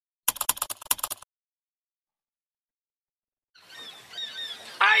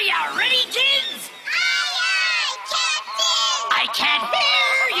you ready, kids? Aye, Captain! I can't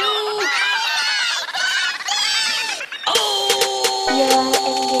hear you!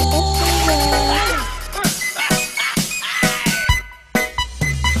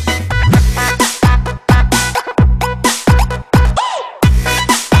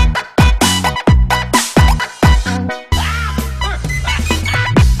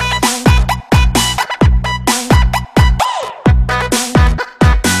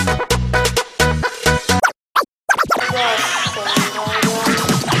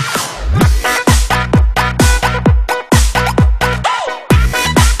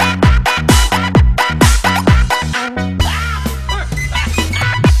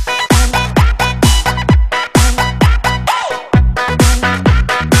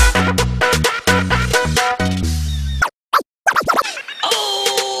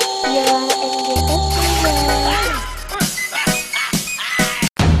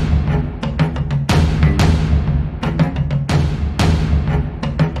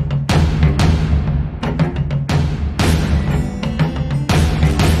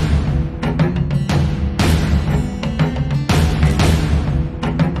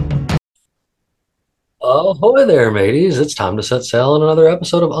 Ahoy there, mateys. It's time to set sail on another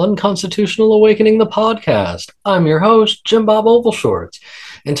episode of Unconstitutional Awakening, the podcast. I'm your host, Jim Bob Ovalshorts.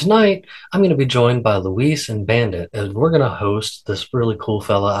 And tonight, I'm going to be joined by Luis and Bandit, and we're going to host this really cool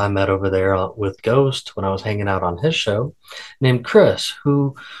fella I met over there with Ghost when I was hanging out on his show, named Chris,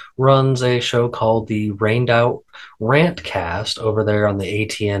 who runs a show called the Rained Out Rantcast over there on the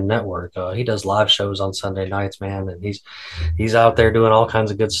ATN network. He does live shows on Sunday nights, man, and he's out there doing all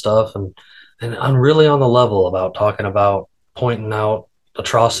kinds of good stuff. And I'm really on the level about talking about pointing out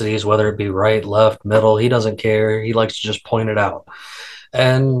atrocities, whether it be right, left, middle. He doesn't care. He likes to just point it out.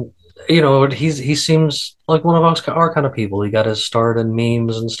 And he seems like one of our kind of people. He got his start in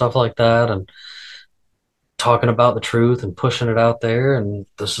memes and stuff like that, and talking about the truth and pushing it out there. And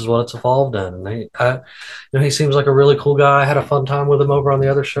this is what it's evolved in. And he seems like a really cool guy. I had a fun time with him over on the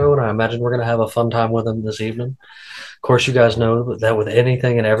other show, and I imagine we're going to have a fun time with him this evening. Of course, you guys know that with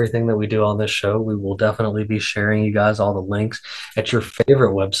anything and everything that we do on this show, we will definitely be sharing you guys all the links at your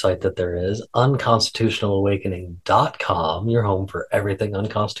favorite website that there is, unconstitutionalawakening.com, your home for everything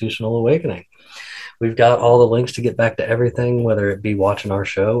Unconstitutional Awakening. We've got all the links to get back to everything, whether it be watching our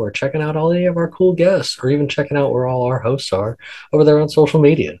show or checking out all any of our cool guests, or even checking out where all our hosts are over there on social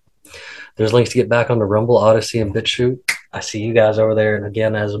media. There's links to get back onto Rumble, Odyssey, and BitChute. I see you guys over there. And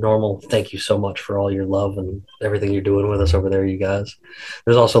again, as normal, thank you so much for all your love and everything you're doing with us over there, you guys.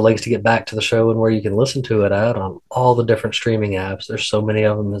 There's also links to get back to the show and where you can listen to it at on all the different streaming apps. There's so many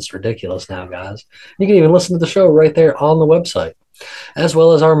of them, it's ridiculous now, guys. You can even listen to the show right there on the website, as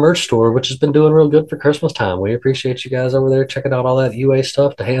well as our merch store, which has been doing real good for Christmas time. We appreciate you guys over there checking out all that UA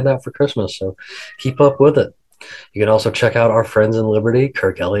stuff to hand out for Christmas. So keep up with it. You can also check out our friends in Liberty,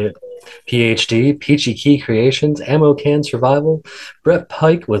 Kirk Elliott, PhD, Peachy Key Creations, Ammo Can Survival, Brett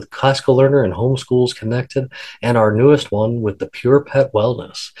Pike with Classical Learner and Homeschools Connected, and our newest one with the Pure Pet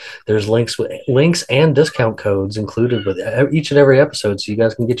Wellness. There's links and discount codes included with each and every episode, so you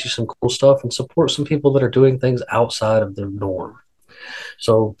guys can get you some cool stuff and support some people that are doing things outside of the norm.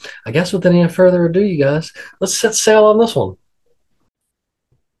 So I guess with any further ado, you guys, let's set sail on this one.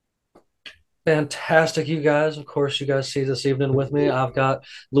 Fantastic, you guys. Of course, you guys see this evening with me. I've got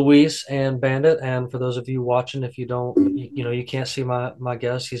Luis and Bandit. And for those of you watching, if you don't, you can't see my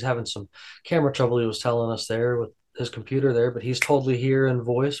guest. He's having some camera trouble. He was telling us there with his computer there, but he's totally here in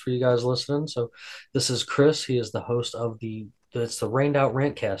voice for you guys listening. So this is Chris. He is the host of it's the Rained Out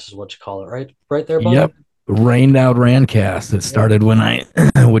Rantcast is what you call it, right? Right there, buddy? Yep. Rained Out Rantcast. It started when I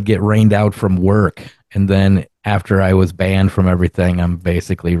would get rained out from work. And then after I was banned from everything, I'm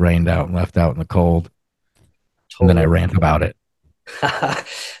basically rained out and left out in the cold. And then I rant about it.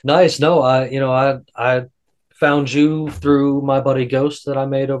 Nice. No, I found you through my buddy Ghost that I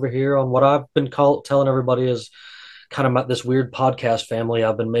made over here on what I've been telling everybody is kind of this weird podcast family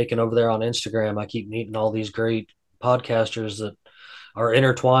I've been making over there on Instagram. I keep meeting all these great podcasters that are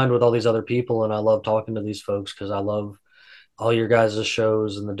intertwined with all these other people, and I love talking to these folks because I love all your guys'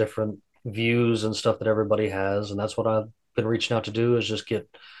 shows and the different views and stuff that everybody has. And that's what I've been reaching out to do, is just get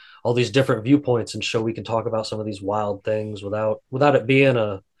all these different viewpoints and show we can talk about some of these wild things without it being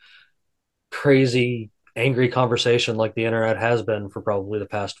a crazy, angry conversation like the internet has been for probably the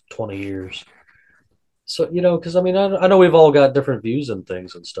past 20 years. So, because I know we've all got different views and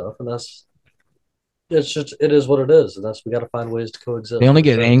things and stuff, and it is what it is, and we got to find ways to coexist. They only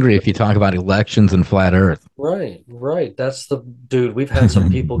get angry if you talk about elections and flat Earth. Right. That's dude. We've had some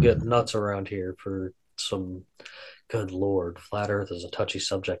people get nuts around here for some. Good Lord, flat Earth is a touchy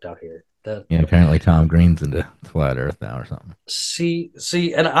subject out here. That Yeah, apparently Tom Green's into flat Earth now or something. see,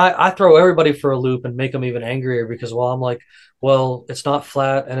 and I throw everybody for a loop and make them even angrier because while I'm like, well, it's not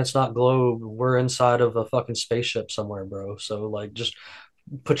flat and it's not globe. We're inside of a fucking spaceship somewhere, bro. So like, just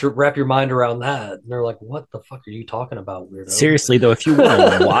wrap your mind around that. And they're like, what the fuck are you talking about, weirdo? Seriously though, if you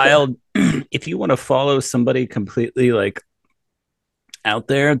want a wild, if you want to follow somebody completely like out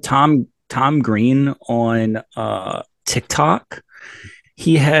there, Tom Green on TikTok,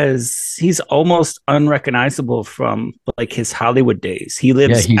 he's almost unrecognizable from like his Hollywood days. He Yeah,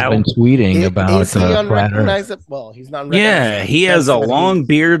 lives he's been out. tweeting about Is he flat Earth. unrecognizable? Well, he's not unrecognizable. Yeah, he in the has sense a that long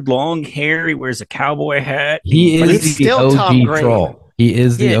beard, long hair. He wears a cowboy hat. He But is he's the still Tom OG Green. troll. He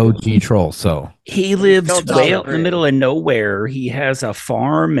is the Yeah. OG troll. So He But he's lives still way Tom out in the Green. middle of nowhere. He has a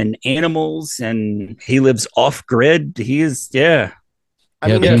farm and animals, and he lives off grid. Yeah. I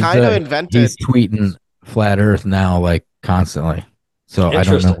mean, he he's, kind of invented. He's tweeting flat Earth now, like constantly. So I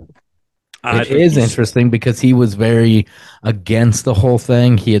don't know. Interesting. I It think is he's- interesting because he was very against the whole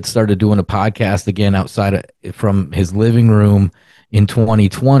thing. He had started doing a podcast again from his living room in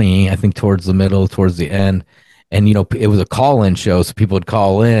 2020, I think towards the end. And, it was a call-in show, so people would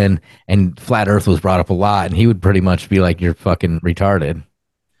call in and flat Earth was brought up a lot. And he would pretty much be like, you're fucking retarded,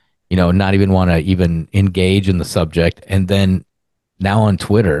 not even want to even engage in the subject. And then now on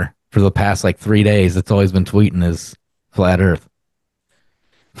Twitter for the past like 3 days, it's always been tweeting is flat Earth.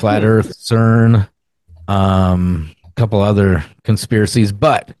 Flat Earth, CERN, a couple other conspiracies,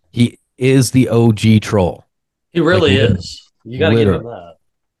 but he is the OG troll. He really Like, is. You got to give him that.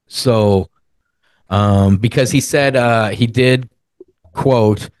 So, because he said he did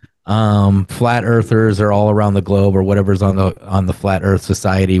quote, flat earthers are all around the globe or whatever's on the Flat Earth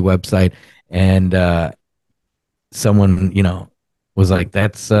Society website, and someone was like,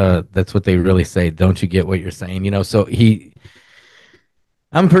 that's what they really say. Don't you get what you're saying? So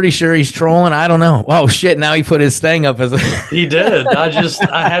I'm pretty sure he's trolling. I don't know. Oh shit! Now he put his thing up as He did. I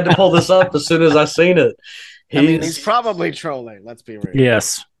had to pull this up as soon as I seen it. He's probably trolling. Let's be real.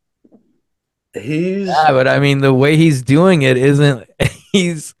 yes. but I mean the way he's doing it isn't.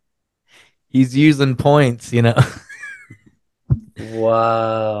 He's using points.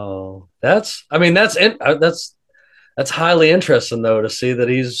 Wow. That's highly interesting though to see that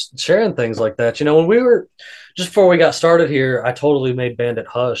he's sharing things like that. When we were just before we got started here, I totally made Bandit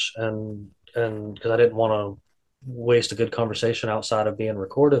hush and because I didn't want to waste a good conversation outside of being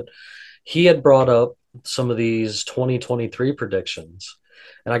recorded. He had brought up some of these 2023 predictions.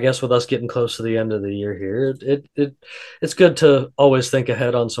 And I guess with us getting close to the end of the year here, it's good to always think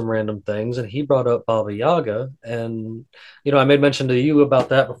ahead on some random things. And he brought up Baba Yaga, and I made mention to you about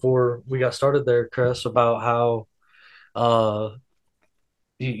that before we got started there, Chris, about how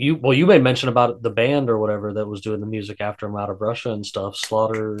you made mention about the band or whatever that was doing the music after him out of Russia and stuff.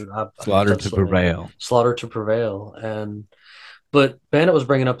 Slaughter to Prevail. Slaughter to Prevail, but Bandit was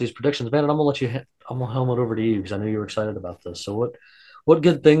bringing up these predictions. Bandit, I'm gonna helm it over to you because I know you were excited about this. So what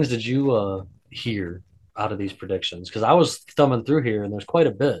good things did you hear out of these predictions? Because I was thumbing through here and there's quite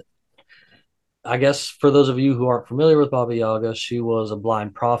a bit. I guess for those of you who aren't familiar with Baba Yaga, she was a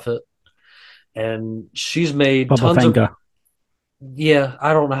blind prophet, and she's made Baba tons Vanga. of. Yeah,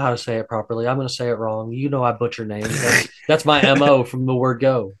 I don't know how to say it properly. I'm going to say it wrong. I butcher names. That's my MO from the word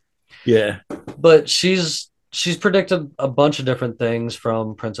go. Yeah. But she's predicted a bunch of different things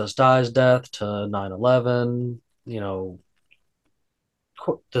from Princess Di's death to 9/11,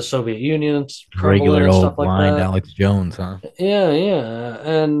 the Soviet Union's crumbling Regular and old stuff like blind that. Alex Jones, huh?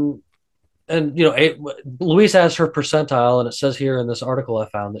 Yeah. And Louise has her percentile, and it says here in this article I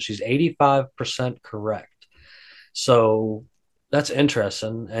found that she's 85% correct. So that's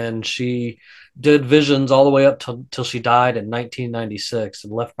interesting. And she did visions all the way up till she died in 1996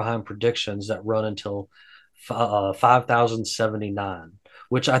 and left behind predictions that run until 5079,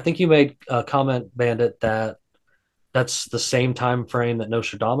 which I think you made a comment, Bandit, that's the same time frame that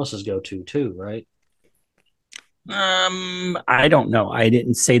Nostradamus' go to too, right? I don't know. I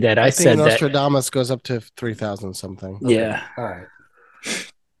didn't say that. I think said that. Nostradamus goes up to 3,000 something. Okay. Yeah. All right.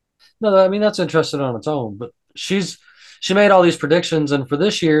 No, I mean that's interesting on its own, but she made all these predictions, and for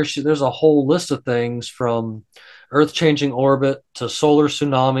this year, there's a whole list of things from Earth-changing orbit to solar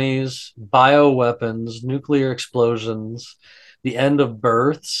tsunamis, bioweapons, nuclear explosions, the end of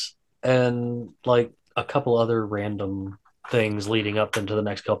births, and like a couple other random things leading up into the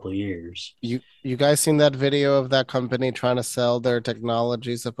next couple of years. You guys seen that video of that company trying to sell their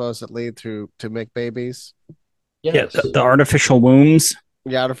technology supposedly to make babies? Yes. Yeah, the artificial wombs.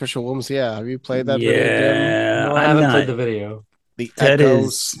 Yeah, artificial wombs. Yeah, have you played that video, Jim? Yeah, No, I haven't played the video. The That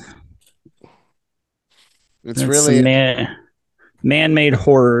echoes. is. It's That's really some man-made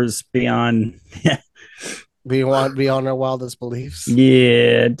horrors beyond. beyond our wildest beliefs.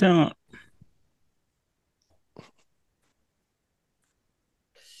 Yeah, don't.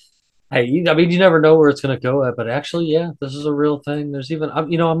 Hey, I mean, you never know where it's going to go at, but actually, yeah, this is a real thing. There's even, I'm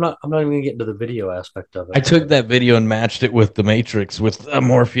not even going to get into the video aspect of it. I took that video and matched it with the Matrix, with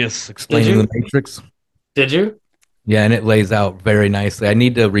Morpheus explaining you? the Matrix. Did you? Yeah, and it lays out very nicely. I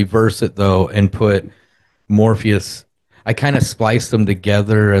need to reverse it though and put Morpheus. I kind of spliced them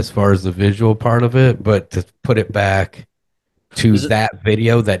together as far as the visual part of it, but to put it back to Is it? that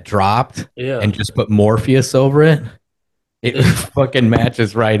video that dropped Yeah. and just put Morpheus over it, it Is fucking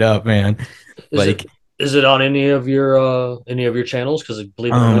matches right up, man. is it? Like, Is it on any of your channels? Because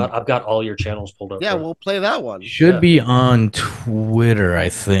believe it or not, I've got all your channels pulled up, Yeah, bro. we'll play that one. should Yeah. be on Twitter, I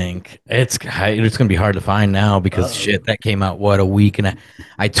think. It's gonna be hard to find now because Uh-oh. shit, that came out what, a week, and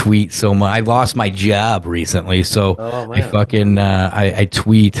I tweet so much. I lost my job recently, so Oh I man. fucking I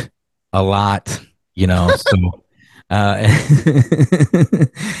tweet a lot, you know. So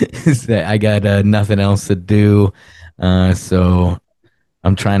I got nothing else to do, so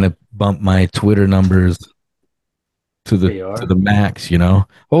I'm trying to bump my Twitter numbers There you to are. the max, you know.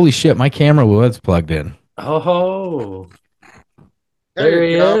 Holy shit, my camera was plugged in. Oh ho. There There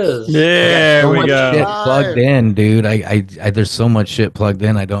you he go. is. I got There so we much go. shit plugged Live. in, dude. There's so much shit plugged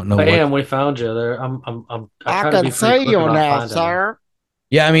in. I don't know what. Bam, we found you there. I I try to can be pretty see quick you about now, finding them. sir.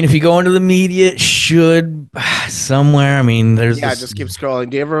 Yeah, I mean, if you go into the media, it should somewhere. I mean, there's Yeah, this. just keep scrolling.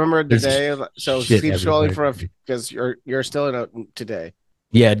 Do you ever remember the There's day? So shit keep scrolling everywhere. for a few because you're still in a today.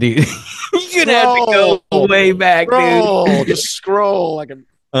 Yeah, dude. You're gonna have to Scroll, go way back, dude. scroll, just scroll like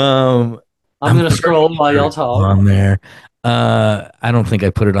a. Um, I'm I'm gonna pretty scroll while sure y'all it's talk. on there. I don't think I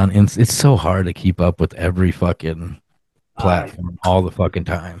put it on. It's so hard to keep up with every fucking I platform all the fucking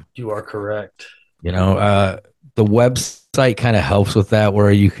time. You are correct. You know, the website kind of helps with that,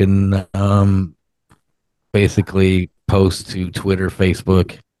 where you can basically post to Twitter,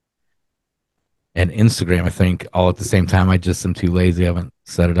 Facebook, and Instagram, I think, all at the same time. I just am too lazy. I haven't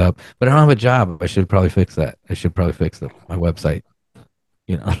set it up. But I don't have a job. I should probably fix that. I should probably fix my website.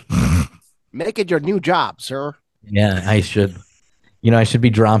 You know. Make it your new job, sir. Yeah, I should. You know, I should be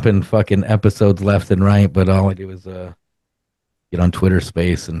dropping fucking episodes left and right, but all I do is get on Twitter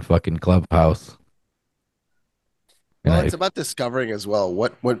Space and fucking Clubhouse. And Well, I it's about discovering as well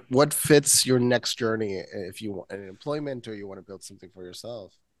what fits your next journey if you want an employment or you want to build something for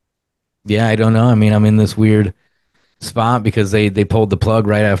yourself. yeah, I don't know. I mean, I'm in this weird spot because they pulled the plug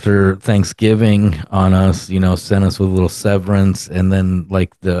right after Thanksgiving on us, you know, sent us with a little severance, and then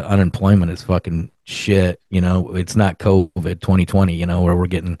like the unemployment is fucking shit, you know. It's not COVID 2020, you know, where we're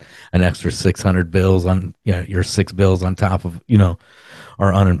getting an extra 600 bills on, you know, your 6 bills on top of, you know,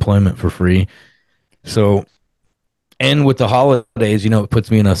 our unemployment for free. So, and with the holidays, you know, it puts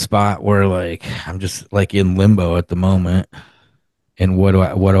me in a spot where like I'm just like in limbo at the moment. And what do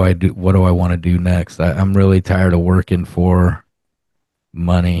I want to do next? I'm really tired of working for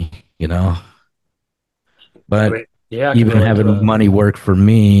money, you know. I But mean, yeah, I can even relate to having that. money work for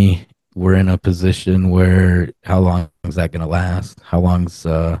me, we're in a position where how long is that going to last? How long's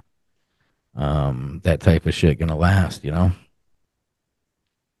that type of shit going to last? You know,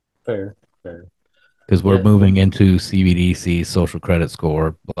 Fair, fair. because we're Yeah, moving into CBDC, social credit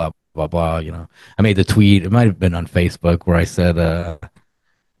score, blah blah blah. You know, I made the tweet. It might have been on Facebook where I said,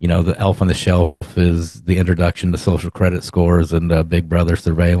 you know, the elf on the shelf is the introduction to social credit scores and Big Brother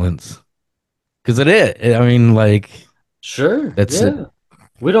surveillance. Because it is. I mean, like, sure. that's it. Yeah.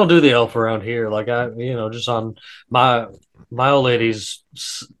 We don't do the elf around here. Like just on my old lady's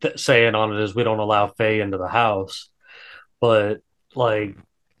saying on it is we don't allow Faye into the house. But like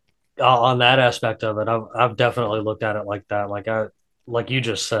on that aspect of it, I've definitely looked at it like that. Like you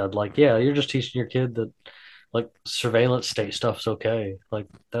just said, like, yeah, you're just teaching your kid that like surveillance state stuff's okay. Like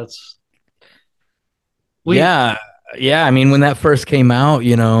that's we Yeah. Yeah. I mean, when that first came out,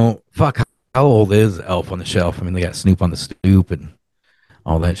 you know, fuck, how old is Elf on the Shelf? I mean, they got Snoop on the Stoop and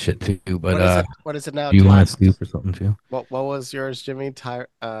all that shit too. But What is it? What is it now? do you want to Snoop or something too? What was yours, Jimmy? Tyrant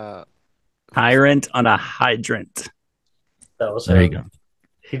on a hydrant. that was There you him. go.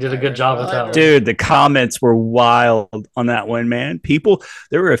 He did a good job with that one. Dude, the comments were wild on that one, man.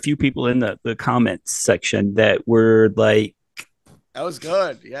 There were a few people in the comments section that were like, That was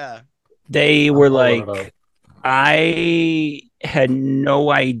good. Yeah. they I'm were pulling it up. like, I had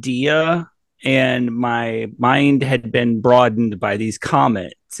no idea. And my mind had been broadened by these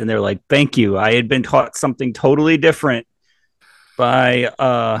comments. And they're like, thank you. I had been taught something totally different by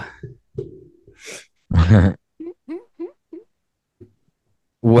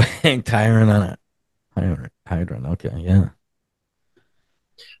Wang Tyrant on it. Hydrant. Okay, yeah.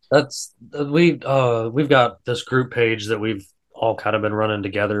 That's we've got this group page that we've all kind of been running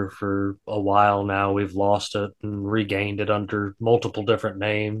together for a while now. We've lost it and regained it under multiple different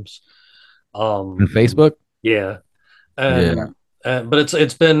names. On Um, Facebook. yeah, Yeah, and but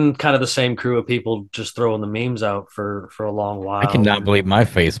it's been kind of the same crew of people just throwing the memes out for a long I while. cannot believe my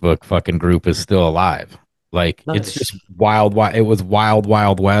Facebook fucking group is still alive. Like it's just Nice. wild, wild. It was wild,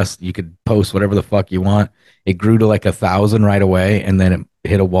 wild west. You could post whatever the fuck you want. It grew to like 1,000 right away, and then it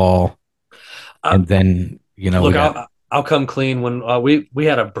hit a wall, I, and then we Look, got I'll come clean when we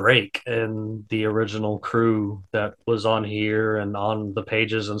had a break in the original crew that was on here and on the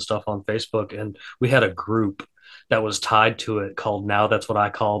pages and stuff on Facebook, and we had a group that was tied to it called Now That's What I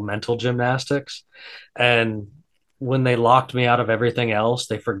Call Mental Gymnastics. And when they locked me out of everything else,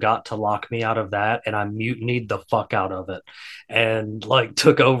 they forgot to lock me out of that, and I mutinied the fuck out of it, and like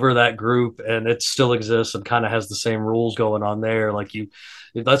took over that group, and it still exists and kind of has the same rules going on there. Like you,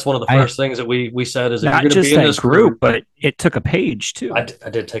 that's one of the I first things that we said is if you're Not going to be just in that this group, group, but it took a page too. I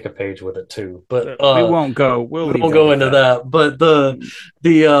did take a page with it too, but We won't go. We'll we leave won't that go at into that. that. But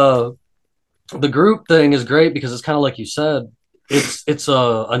the group thing is great because it's kind of like you said, it's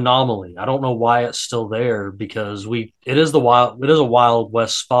a anomaly. I don't know why it's still there because it is a wild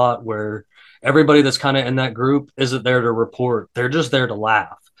west spot where everybody that's kind of in that group isn't there to report. They're just there to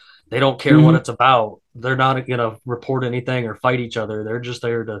laugh. They don't care what Mhm. it's about. They're not gonna report anything or fight each other. They're just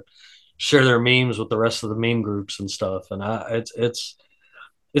there to share their memes with the rest of the meme groups and stuff. And it's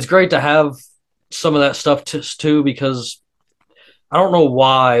great to have some of that stuff too because I don't know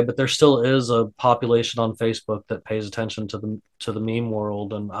why, but there still is a population on Facebook that pays attention to the meme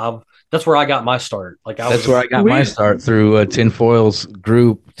world, and that's where I got my start. Like I That's was where I got my We start through Tinfoil's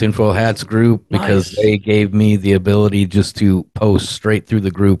group, Tinfoil Hats group, because nice, they gave me the ability just to post straight through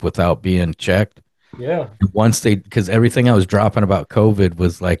the group without being checked. yeah, Once they, because everything I was dropping about COVID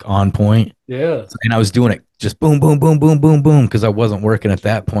was like on point, yeah, and I was doing it just boom, boom, boom, boom, boom, boom, because I wasn't working at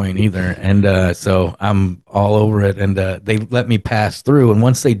that point either, and so I'm all over it, and they let me pass through, and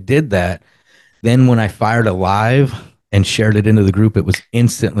once they did that, then when I fired a live and shared it into the group, it was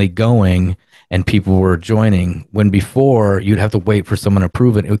instantly going and people were joining. When before you'd have to wait for someone to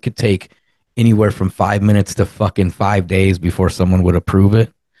approve it. It could take anywhere from 5 minutes to fucking 5 days before someone would approve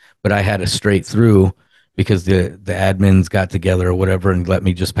it. But I had a straight through because the admins got together or whatever and let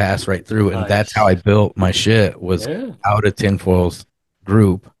me just pass right through. And that's how nice, I built my shit was yeah. out of Tinfoil's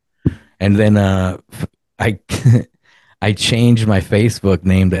group. And then I I changed my Facebook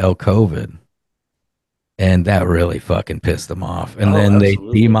name to El COVID, and that really fucking pissed them off. And Oh, then they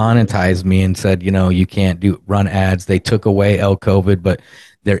absolutely. demonetized me and said, you can't do run ads. They took away L COVID, but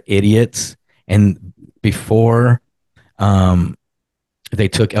they're idiots. And before um, they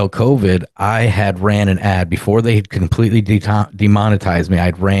took L COVID, I had ran an ad before they had completely demonetized me.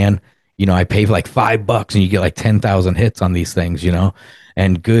 I'd ran, I paid like $5 and you get like 10,000 hits on these things,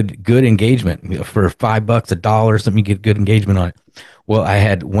 and good engagement for $5, $1, something you get good engagement on it. Well, I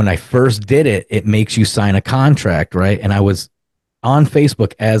had when I first did it, it makes you sign a contract, right? And I was on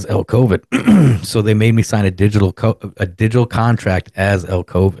Facebook as L COVID, so they made me sign a digital contract as L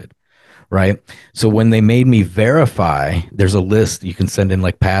COVID, right? So when they made me verify, there's a list you can send in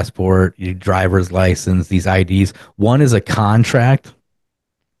like passport, your driver's license, these IDs. One is a contract,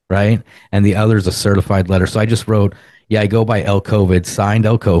 right? And the other is a certified letter. So I just wrote, yeah, I go by L COVID, signed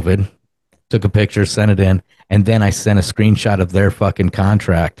L COVID, took a picture, sent it in, and then I sent a screenshot of their fucking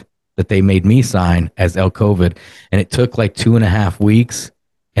contract that they made me sign as L COVID. And it took like 2.5 weeks.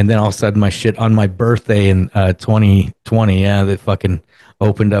 And then all of a sudden, my shit on my birthday in 2020, yeah, they fucking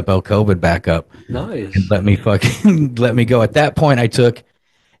opened up L COVID back up and Nice. let me fucking let me go. At that point, I took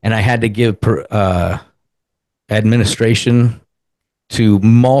and I had to give administration to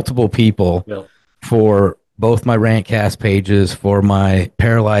multiple people Yep. for both my Rantcast pages, for my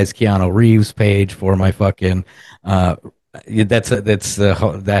Paralyzed Keanu Reeves page, for my fucking that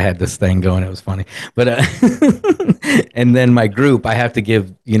had this thing going. It was funny, but and then my group, I have to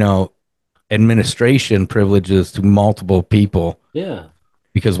give administration privileges to multiple people Yeah.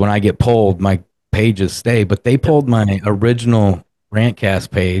 because when I get pulled, my pages stay. But they Yep. pulled my original Rantcast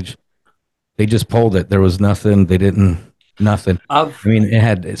page. They just pulled it. There was nothing. They didn't nothing. I I've mean, it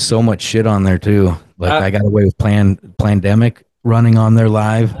had so much shit on there too. Like I I got away with pandemic running on there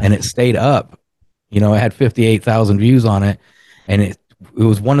live, and it nice. stayed up. It had 58,000 views on it, and it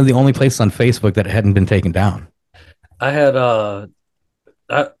was one of the only places on Facebook that it hadn't been taken down. I had I,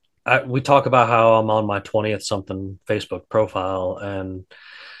 we talk about how I'm on my 20th something Facebook profile and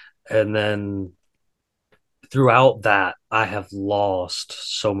then throughout that, I have lost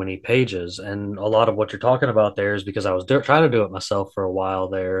so many pages. And a lot of what you're talking about there is because I was trying to do it myself for a while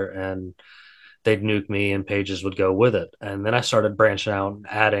there, and they'd nuke me and pages would go with it. And then I started branching out and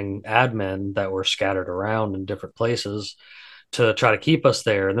adding admin that were scattered around in different places to try to keep us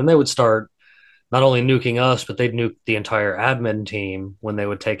there. And then they would start not only nuking us, but they'd nuke the entire admin team when they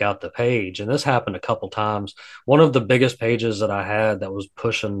would take out the page. And this happened a couple times. One of the biggest pages that I had that was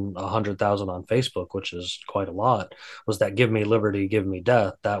pushing 100,000 on Facebook, which is quite a lot, was that "Give me liberty, give me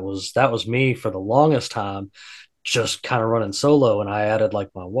death." That was me for the longest time, just kind of running solo. And I added like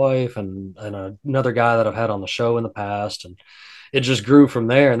my wife and another guy that I've had on the show in the past, and it just grew from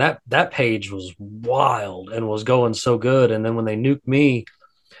there. And that page was wild and was going so good. And then when they nuked me,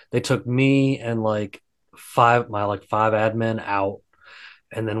 they took me and like five admin out,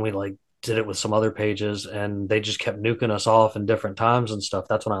 and then we like did it with some other pages, and they just kept nuking us off in different times and stuff.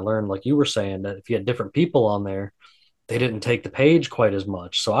 That's when I learned, like you were saying, that if you had different people on there, they didn't take the page quite as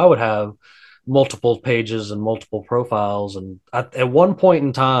much. So I would have multiple pages and multiple profiles, and at one point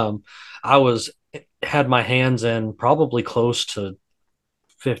in time, I was had my hands in probably close to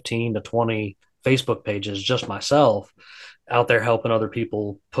 15 to 20 Facebook pages just myself, out there helping other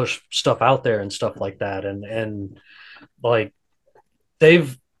people push stuff out there and stuff like that. And like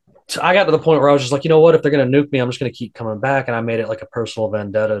they've I got to the point where I was just like, you know what, if they're going to nuke me, I'm just going to keep coming back. And I made it like a personal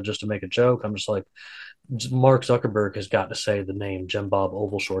vendetta just to make a joke. I'm just like, Mark Zuckerberg has got to say the name Jim Bob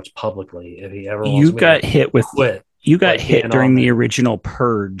Oval Shorts publicly if he ever wants You me to got hit with quit. you got Like hit being during on the there. original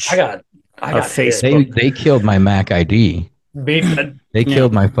purge I got I of got hit. Facebook. They killed my Mac ID. Beef. They Yeah.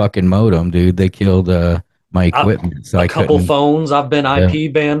 killed my fucking modem, dude. They killed my I, equipment, so a I couple couldn't. phones I've been Yeah,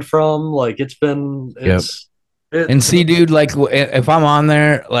 IP banned from. Like yep. it. And see, dude, like if I'm on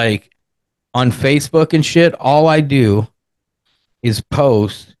there, like on Facebook and shit, all I do is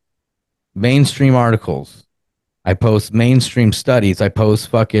post mainstream articles. I post mainstream studies. I post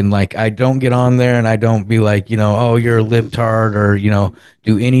fucking like I don't get on there and I don't be like, oh, you're a libtard or,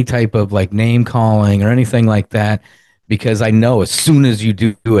 do any type of like name calling or anything like that because I know as soon as you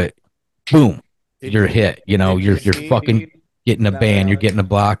do it, boom, you're hit. Did you You're fucking see getting a now ban, you're they're getting a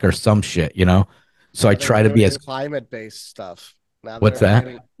block or some shit. So I now they're try to be doing as climate-based stuff. what's that?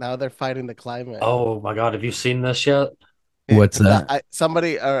 Now they're fighting the climate. Oh my God, have you seen this yet? What's that?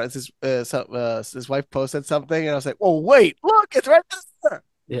 Somebody his wife posted something, and I was like, "Oh wait, look, it's right there,"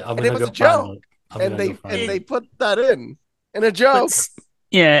 Yeah, I'm and it gonna was go a find joke, it. I'm gonna go find and they it. put that in a joke. But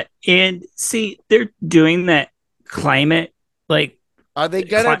yeah, and see, they're doing that climate like Are they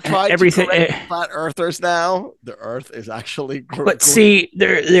gonna try to everything. correct flat earthers now? The Earth is actually But see,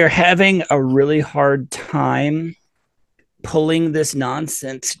 they're having a really hard time pulling this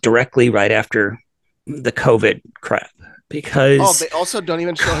nonsense directly right after the COVID crap Oh, because they also don't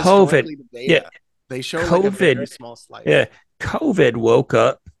even show COVID, historically the yeah, data. They show like a very COVID, small slice. yeah, COVID woke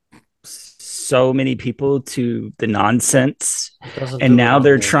up so many people to the nonsense, It doesn't and do it now on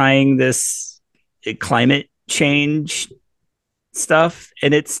they're here. trying this climate change stuff,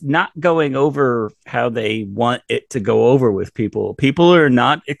 and it's not going over how they want it to go over with people. People are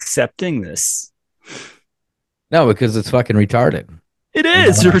not accepting this. No, because it's fucking retarded. It You know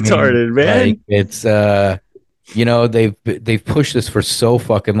is what I mean? retarded, man. Like it's they've pushed this for so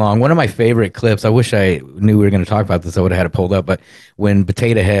fucking long. One of my favorite clips, I wish I knew we were going to talk about this, I would have had it pulled up, but when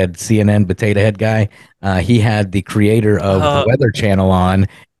Potato Head, CNN Potato Head guy, he had the creator of the Weather Channel on,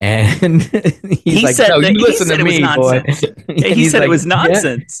 and he's He like, said "No, that you he listen to said it was me, boy." nonsense. And He he's said it like, was "Yeah."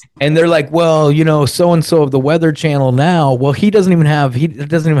 nonsense. And they're like, "Well, so and so of the Weather Channel now." Well, he doesn't even have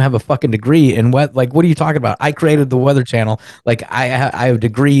a fucking degree in what are you talking about? I created the Weather Channel. Like I have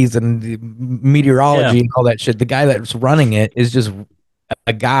degrees in Yeah. meteorology and all that shit. The guy that's running it is just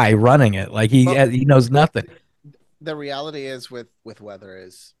a guy running it. Like But he knows nothing. the reality is with weather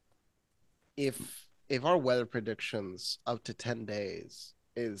is if our weather predictions up to 10 days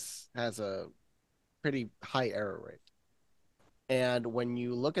has a pretty high error rate. And when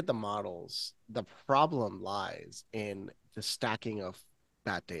you look at the models, the problem lies in the stacking of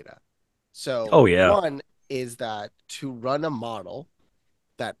that data. So, Oh yeah. one is that to run a model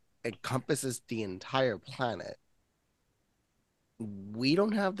that encompasses the entire planet, we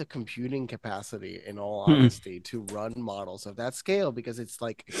don't have the computing capacity, in all honesty, to run models of that scale because it's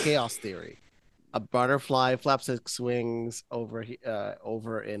like chaos theory. A butterfly flaps its wings over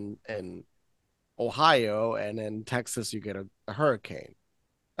in Ohio, and in Texas you get a hurricane.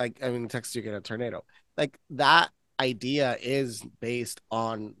 In Texas you get a tornado. Like that idea is based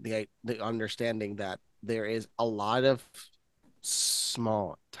on the understanding that there is a lot of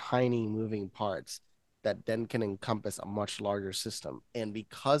small, tiny moving parts that then can encompass a much larger system. And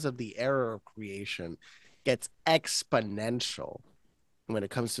because of the error of creation, gets exponential when it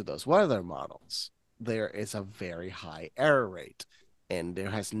comes to those weather models. There is a very high error rate. And there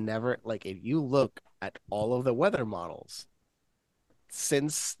has never, like, if you look at all of the weather models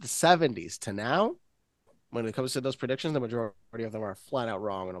since the 70s to now, when it comes to those predictions, the majority of them are flat out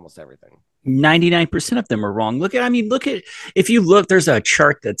wrong on almost everything. 99% of them are wrong. Look at, if you look, there's a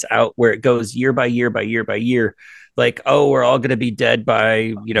chart that's out where it goes year by year by year by year. Like, oh, we're all going to be dead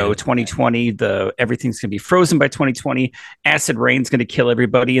by 2020. Everything's going to be frozen by 2020. Acid rain's going to kill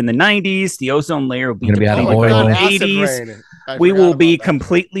everybody in the 90s. The ozone layer will be Gonna be out of depleted by oil. the Acid 80s. rain. I We forgot will about be that.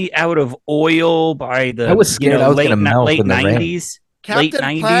 completely out of oil by the I was scared I was late gonna melt late in the rain. 90s. Captain Late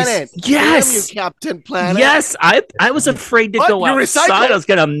 90s. Planet. Yes. Damn you, Captain Planet. Yes, I was afraid to What? go You outside. recycle? I was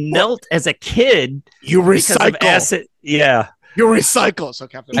gonna melt as a kid You because of recycle. acid. Yeah. You recycle. So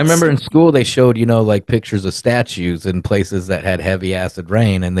Captain I remember in school they showed, like pictures of statues in places that had heavy acid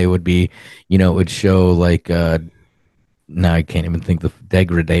rain, and they would be, it would show like now I can't even think the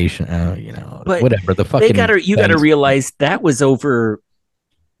degradation, But whatever the you fucking gotta things. realize that was over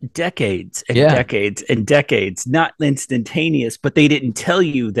decades and Yeah. decades and decades, not instantaneous, but they didn't tell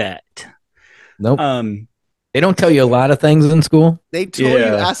you that. Nope. Um They don't tell you a lot of things in school. They told you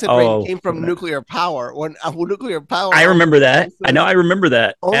Yeah. acid rain came from nuclear power. When nuclear power, I remember that. I know I remember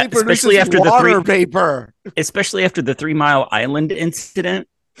that. only Especially produces after water vapor. especially after the 3 Mile Island incident.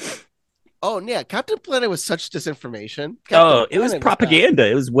 Oh yeah, Captain Planet was such disinformation. It was propaganda.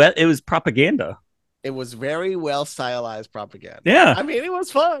 It was propaganda. It was very well stylized propaganda. Yeah. I mean, it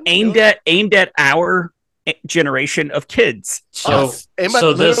was fun. Aimed at our generation of kids. So this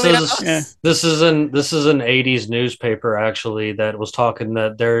literally is us. this is an 80s newspaper actually that was talking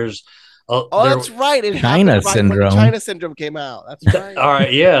that there's That's right. It China happened right when the syndrome. China syndrome came out. That's right. all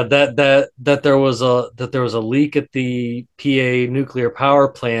right, yeah, that there was a leak at the PA nuclear power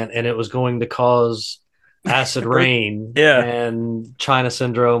plant and it was going to cause acid rain Yeah. and China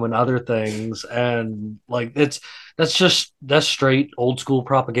syndrome and other things, and like that's straight old school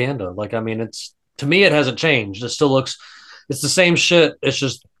propaganda. Like, I mean, it's, to me, it hasn't changed. It still looks, it's the same shit. It's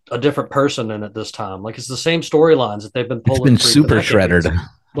just a different person in it this time. Like, it's the same storylines that they've been It's pulling. been for super decades. shredded.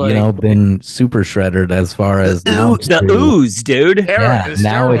 Like, Been super shredded as far as now The ooze, dude. Yeah,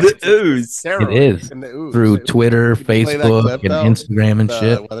 now the ooze. it is In the ooze. through Twitter, Can you play that Facebook, clip, and though? Instagram and The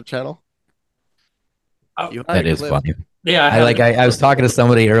shit. Weather Channel. That is funny. yeah, I was talking to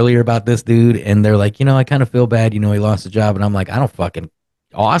somebody earlier about this dude, and they're like, I kind of feel bad. He lost his job, and I'm like, I don't fucking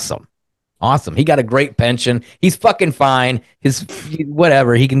awesome. He got a great pension. He's fucking fine. His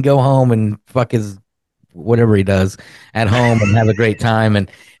whatever. He can go home and fuck his whatever he does at home and have a great time.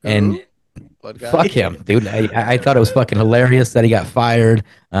 And fuck him, dude. I thought it was fucking hilarious that he got fired.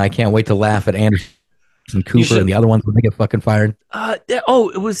 I can't wait to laugh at Anderson Cooper and the other ones when they get fucking fired. It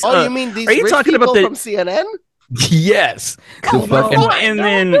was. Oh, you mean these are you rich talking people about from CNN? Yes. And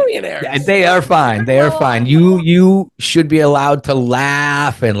then They are fine. They are fine. You should be allowed to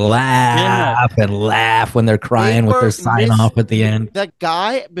laugh and laugh and laugh when they're crying with their sign off at the end. That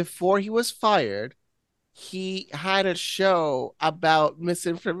guy, before he was fired, he had a show about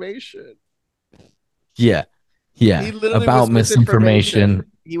misinformation. Yeah. He literally About was misinformation.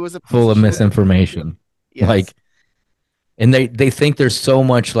 He was full of misinformation. Yes. Like, and they think they're so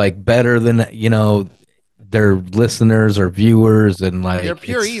much like better than their listeners or viewers, and like they're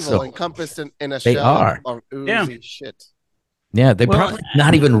pure evil encompassed in a shell. They are. Of oozy shit. Yeah, they probably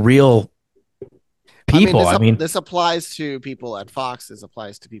not even real people. This applies to people at Fox. This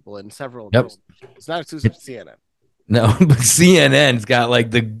applies to people in several. Yep. It's not exclusive to CNN. No, but CNN's got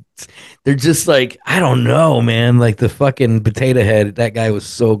like they're just like, I don't know, man. Like the fucking Potato Head, that guy was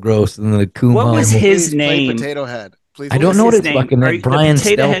so gross. And the Kumar. What was his name? Potato Head. Please. I don't know what his fucking name. Brian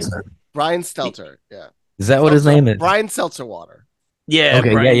Stelter. Brian Stelter. Yeah. Is that what his name is? Brian Seltzer Water. Yeah.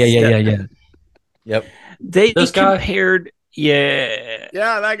 Okay. Brian Yeah. Yep. They compared. Yeah.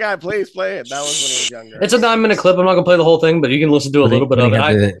 Yeah, that guy. Please play it. That was when he was younger. It's a 9-minute clip. I'm not gonna play the whole thing, but you can listen to a little bit of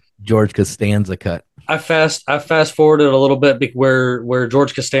it. George Costanza cut. I fast forwarded a little bit where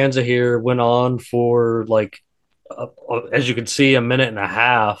George Costanza here went on for like, as you can see, a minute and a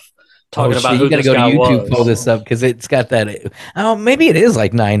half talking about who this guy was. You gotta go to YouTube, pull this up because it's got that. Oh, maybe it is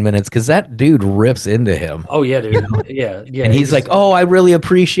like 9 minutes because that dude rips into him. Oh yeah, dude. Yeah. And he's like, "Oh, I really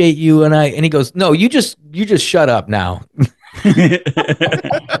appreciate you," and he goes, "No, you just shut up now." Do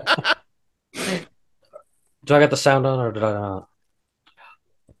I got the sound on or did I not?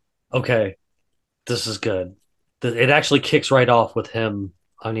 Okay. This is good. It actually kicks right off with him.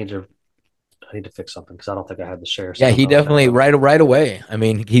 I need to I need to fix something because I don't think I had the share. Yeah, he definitely right away. I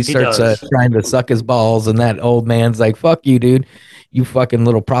mean, he starts trying to suck his balls, and that old man's like, "Fuck you, dude! You fucking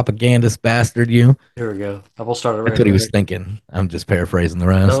little propagandist bastard! You." Here we go. I will start it. That's what he was thinking. I'm just paraphrasing the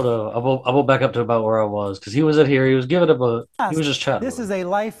rest. No. I will back up to about where I was because he was at here. He was giving up he was just chatting. This is a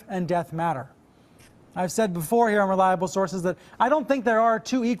life and death matter. I've said before here on Reliable Sources that I don't think there are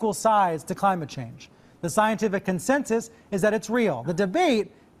two equal sides to climate change. The scientific consensus is that it's real. The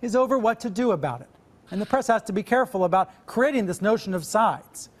debate is over what to do about it. And the press has to be careful about creating this notion of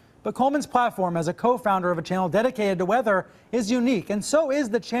sides. But Coleman's platform as a co-founder of a channel dedicated to weather is unique, and so is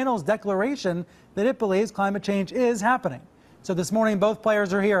the channel's declaration that it believes climate change is happening. So this morning, both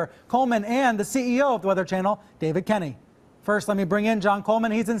players are here, Coleman and the CEO of the Weather Channel, David Kenny. First, let me bring in John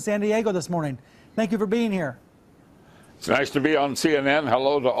Coleman. He's in San Diego this morning. Thank you for being here. It's nice to be on CNN.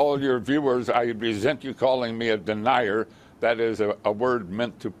 Hello to all your viewers. I resent you calling me a denier. That is a word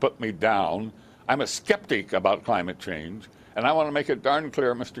meant to put me down. I'm a skeptic about climate change, and I want to make it darn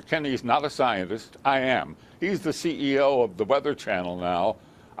clear, Mr. Kenny's not a scientist. I am. He's the CEO of the Weather Channel now.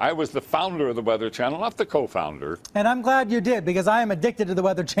 I was the founder of the Weather Channel, not the co-founder. And I'm glad you did, because I am addicted to the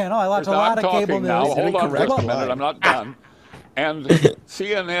Weather Channel. I watch a lot of cable news. Now. Hold on just a minute. I'm not done. And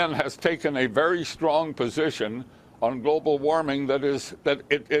CNN has taken a very strong position on global warming that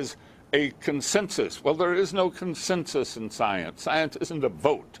it is a consensus. Well, there is no consensus in science. Science isn't a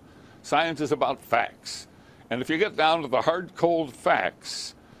vote. Science is about facts. And if you get down to the hard, cold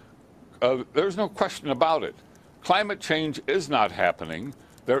facts, there's no question about it. Climate change is not happening.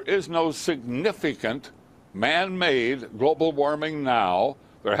 There is no significant man-made global warming now.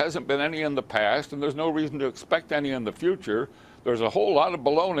 There hasn't been any in the past, and there's no reason to expect any in the future. There's a whole lot of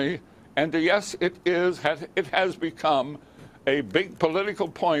baloney, and yes, it has become a big political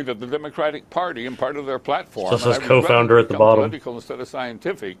point of the Democratic Party and part of their platform. Just as co-founder at the bottom. Political instead of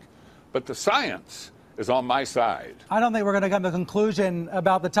scientific, but the science is on my side. I don't think we're going to come to a conclusion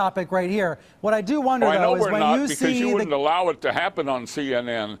about the topic right here. What I do wonder, though, is when you see you wouldn't allow it to happen on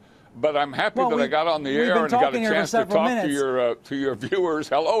CNN. But I'm happy that I got on the air and got a chance to talk to your viewers.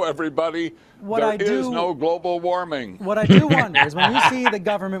 Hello, everybody. There is no global warming. What I do wonder is when you see the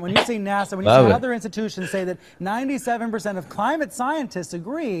government, when you see NASA, when you see other institutions say that 97% of climate scientists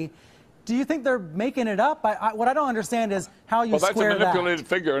agree, do you think they're making it up? What I don't understand is how you square that. Well, that's a manipulated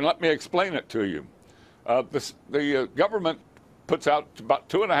figure, and let me explain it to you. The government puts out about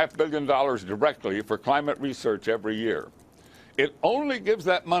 $2.5 billion directly for climate research every year. It only gives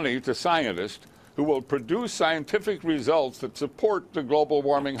that money to scientists who will produce scientific results that support the global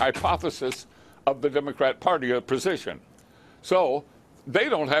warming hypothesis of the Democrat Party position. So they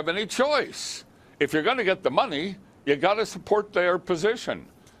don't have any choice. If you're going to get the money, you got to support their position.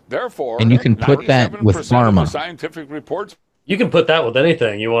 Therefore, and you can put that with pharma. Scientific reports. You can put that with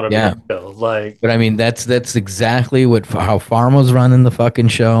anything you want to do. But I mean, that's exactly how pharma's running the fucking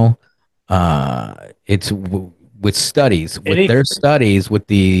show. It's with studies, with their studies, with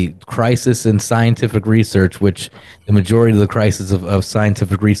the crisis in scientific research, which the majority of the crisis of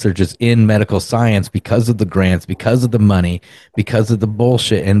scientific research is in medical science because of the grants, because of the money, because of the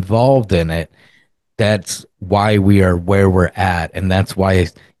bullshit involved in it. That's why we are where we're at. And that's why,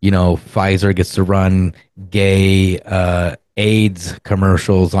 Pfizer gets to run gay AIDS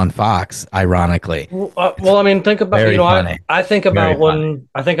commercials on Fox, ironically. Well, I mean, think about I think about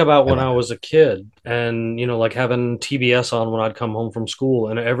when I was a kid, and like having TBS on when I'd come home from school,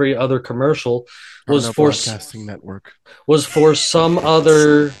 and every other commercial was for broadcasting network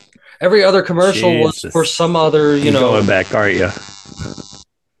every other commercial was for some other going back, aren't you?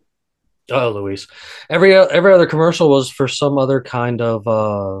 Oh, Luis. Every other commercial was for some other kind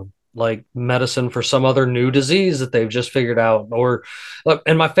of like medicine for some other new disease that they've just figured out.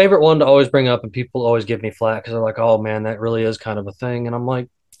 And my favorite one to always bring up, and people always give me flack because they're like, oh man, that really is kind of a thing. And I'm like,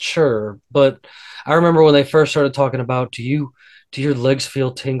 sure. But I remember when they first started talking about, do your legs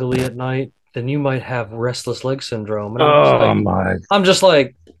feel tingly at night? Then you might have restless leg syndrome. And I'm just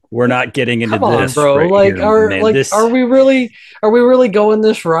like, we're not getting into this, bro. Right are we really going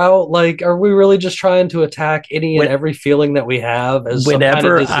this route? Like, are we really just trying to attack any and every feeling that we have?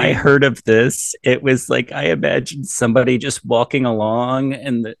 Whenever I heard of this, it was like I imagined somebody just walking along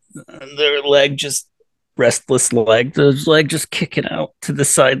and their leg just restless leg, those leg just kicking out to the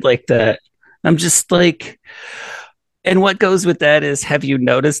side like that. I'm just like. And what goes with that is, have you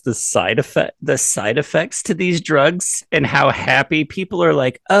noticed the side effects to these drugs and how happy people are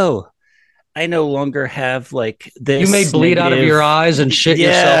like, oh, I no longer have like this. You may bleed out of your eyes and shit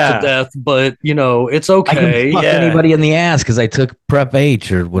yourself to death, but it's okay. I can fuck anybody in the ass because I took Prep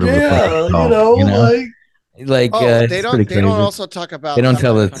H or whatever. Like they it's don't. pretty They crazy. don't also talk about. They don't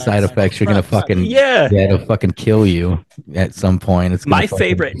tell the effects side of effects. You're gonna PrEP. fucking Yeah. it'll fucking kill you at some point. It's gonna My fucking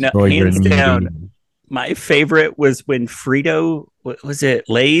favorite, no, destroy your hands immunity. down, my favorite was when Frito, what was it,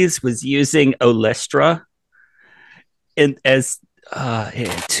 Lay's was using Olestra as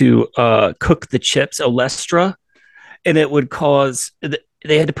to cook the chips, Olestra, and it would cause.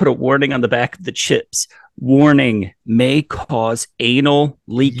 They had to put a warning on the back of the chips. Warning may cause anal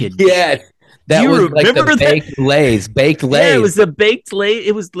leakage. Yes, that Do you was like the remember that? baked Lays. Baked Lays. Yeah, it was the baked Lay.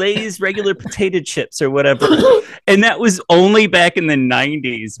 It was Lay's regular potato chips or whatever, and that was only back in the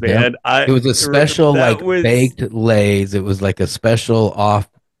 '90s, man. Yep. It was a special baked Lays. It was like a special off.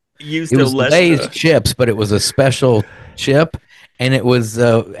 Used It was Lay's Olestra. chips, but it was a special chip, and it was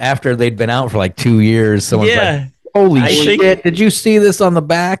after they'd been out for like 2 years. Someone's like, "Holy shit! Did you see this on the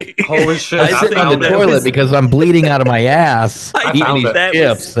back?" Holy shit! I sit on the toilet because I'm bleeding out of my ass eating these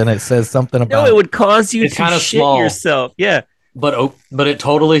chips, and it says something about. No, it would cause you It's to kind of shit small. yourself. Yeah, but it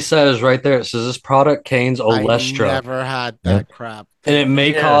totally says right there. It says this product contains Olestra. I never had that crap. And it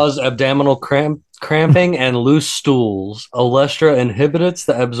may cause abdominal cramping and loose stools. Olestra inhibits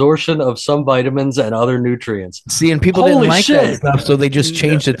the absorption of some vitamins and other nutrients. See, and people didn't like that stuff, so they just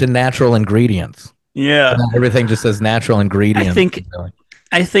changed it to natural ingredients. Yeah, everything just says natural ingredients.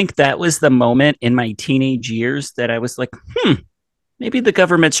 I think that was the moment in my teenage years that I was like, maybe the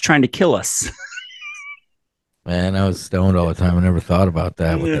government's trying to kill us. Man, I was stoned all the time. I never thought about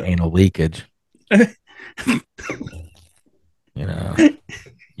that with the anal leakage. You know,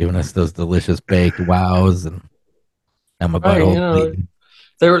 giving us those delicious baked wows, and I'm about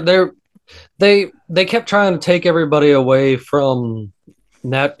they kept trying to take everybody away from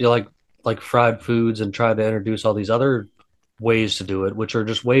like fried foods and try to introduce all these other ways to do it, which are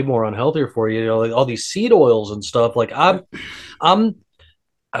just way more unhealthier for you. You know, like all these seed oils and stuff. Like I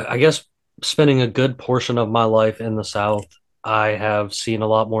guess spending a good portion of my life in the South, I have seen a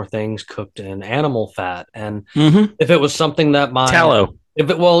lot more things cooked in animal fat. And if it was something that tallow, if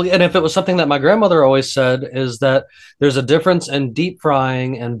it was something that my grandmother always said, is that there's a difference in deep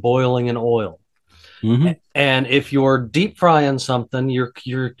frying and boiling in oil. And if you're deep frying something, you're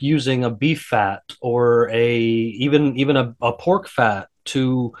using a beef fat or even a pork fat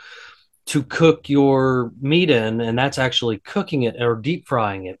to cook your meat in, and that's actually cooking it or deep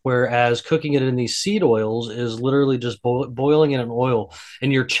frying it. Whereas cooking it in these seed oils is literally just boiling it in oil,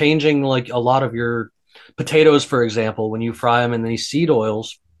 and you're changing like a lot of your potatoes, for example, when you fry them in these seed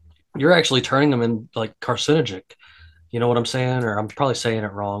oils, you're actually turning them in like carcinogenic. You know what I'm saying? Or I'm probably saying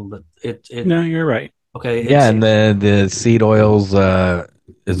it wrong, but no, you're right. Okay. Yeah, and the seed oils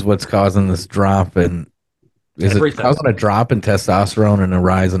is what's causing this drop, and is it causing a drop in testosterone and a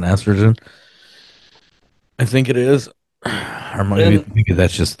rise in estrogen? I think it is. Or maybe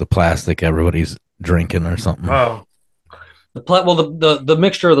that's just the plastic everybody's drinking or something. Oh, the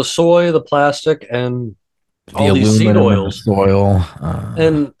mixture of the soy, the plastic, and all these seed oils, soil,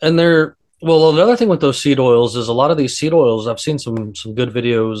 and they're the other thing with those seed oils is a lot of these seed oils. I've seen some good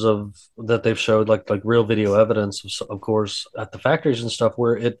videos of that they've showed like real video evidence, of course, at the factories and stuff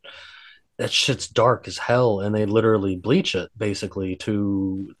where that shit's dark as hell, and they literally bleach it basically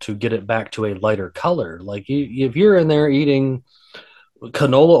to get it back to a lighter color. Like if you're in there eating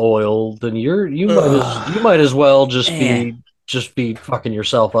canola oil, then you might as well just be fucking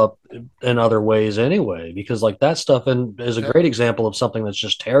yourself up in other ways anyway, because like that stuff is a great example of something that's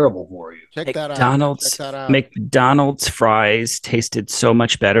just terrible for you. Check that out. McDonald's fries tasted so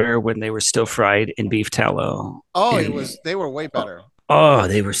much better when they were still fried in beef tallow. They were way better. Oh,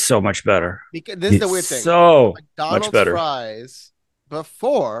 they were so much better. Because this is the weird thing. So McDonald's much better. Fries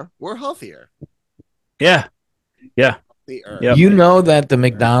before were healthier. Yeah. Yep. You know that the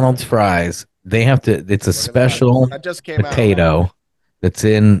McDonald's fries, it's a special potato that's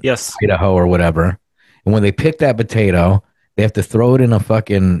in Idaho or whatever. And when they pick that potato, they have to throw it in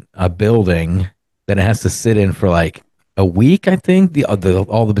a building that it has to sit in for like a week, I think,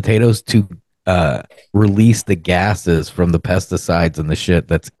 all the potatoes to release the gases from the pesticides and the shit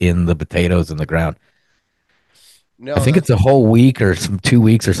that's in the potatoes in the ground. No, I think it's a whole week or 2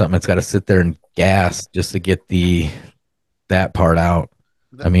 weeks or something. It's got to sit there and gas just to get that part out.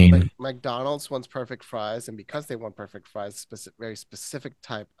 McDonald's wants perfect fries, and because they want perfect fries, very specific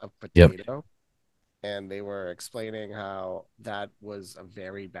type of potato, and they were explaining how that was a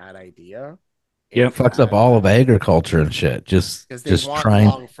very bad idea. It fucks up all of agriculture and shit. Just trying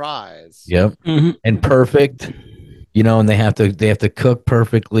long fries. Yep, and perfect. And they have to cook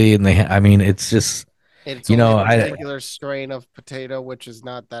perfectly, and it's just. It's a particular strain of potato, which is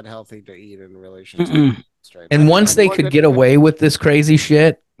not that healthy to eat in relation to strain. And once they could get away with this crazy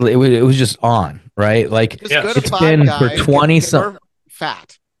shit, it was just on, right? Like Just Yes. go to it's Five been for Guys. 20 get some. more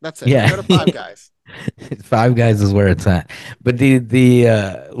fat. That's it. Yeah. Go to Five Guys. Five Guys is where it's at. But the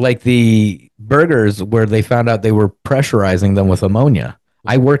like the burgers where they found out they were pressurizing them with ammonia.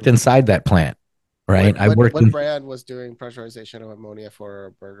 I worked inside that plant, right? I worked What in brand was doing pressurization of ammonia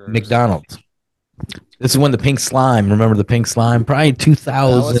for burgers? McDonald's. This is when the pink slime. Remember the pink slime? Probably That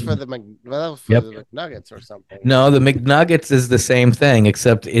 2000. was for the Yep. the McNuggets or something. No, the McNuggets is the same thing,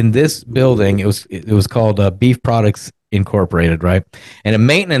 except in this building, it was called Beef Products Incorporated, right? And a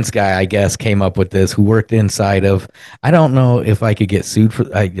maintenance guy, I guess, came up with this who worked inside of. I don't know if I could get sued for.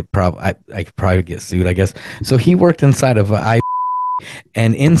 I could probably get sued, I guess. So he worked inside of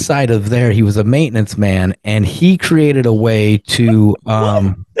and inside of there, he was a maintenance man, and he created a way to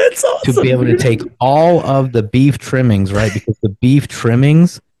That's awesome. to be able to take all of the beef trimmings, right? Because the beef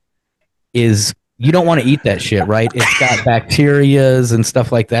trimmings is you don't want to eat that shit, right? It's got bacterias and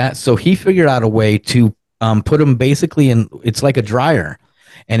stuff like that. So he figured out a way to put them basically in. It's like a dryer,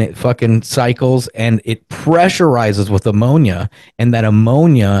 and it fucking cycles and it pressurizes with ammonia, and that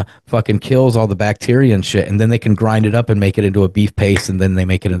ammonia fucking kills all the bacteria and shit. And then they can grind it up and make it into a beef paste, and then they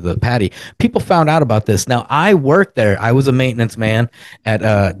make it into the patty. People found out about this. Now I worked there. I was a maintenance man at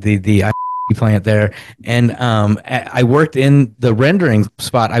the plant there, and I worked in the rendering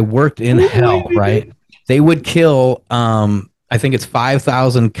spot. I worked in hell, right? They would kill I think it's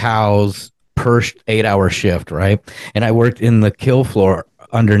 5,000 cows per 8-hour shift, right? And I worked in the kill floor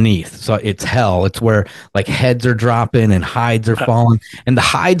underneath, so it's hell. It's where like heads are dropping and hides are falling, and the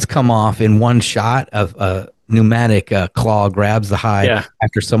hides come off in one shot. Of a pneumatic claw grabs the hide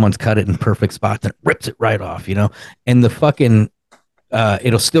after someone's cut it in perfect spots and rips it right off, and the fucking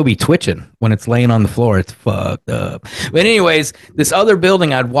it'll still be twitching when it's laying on the floor. It's fucked up. But anyways, this other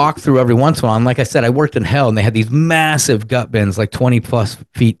building I'd walk through every once in a while. And like I said, I worked in hell, and they had these massive gut bins, like 20 plus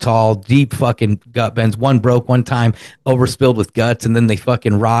feet tall, deep fucking gut bins. One broke one time, overspilled with guts, and then they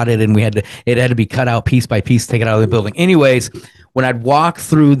fucking rotted, and it had to be cut out piece by piece, take it out of the building. Anyways, when I'd walk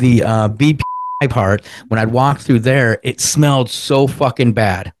through the BP part, when I'd walk through there, it smelled so fucking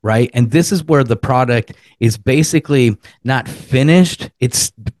bad, right? And this is where the product is basically not finished.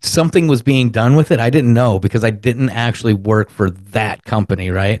 It's something was being done with it. I didn't know because I didn't actually work for that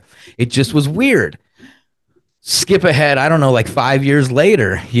company, right? It just was weird. Skip ahead, I don't know, like 5 years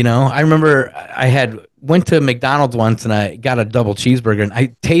later, I remember I had went to McDonald's once and I got a double cheeseburger, and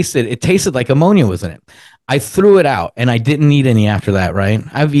it tasted like ammonia was in it. I threw it out and I didn't eat any after that, right?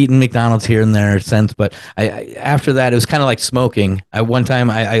 I've eaten McDonald's here and there since, but after that, it was kind of like smoking. One time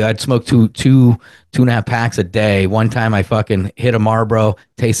I'd smoked two and a half packs a day. One time I fucking hit a Marlboro,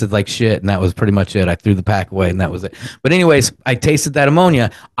 tasted like shit, and that was pretty much it. I threw the pack away and that was it. But anyways, I tasted that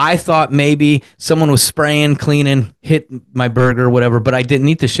ammonia. I thought maybe someone was spraying, cleaning, hit my burger, whatever, but I didn't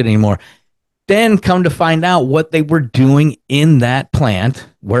eat the shit anymore. Then come to find out what they were doing in that plant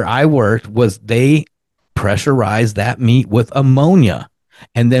where I worked was they pressurized that meat with ammonia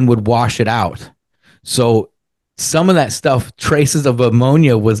and then would wash it out. So some of that stuff, traces of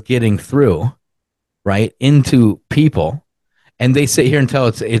ammonia was getting through, right, into people. And they sit here and tell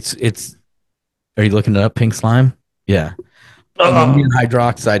it's are you looking it up, pink slime? Yeah. Ammonium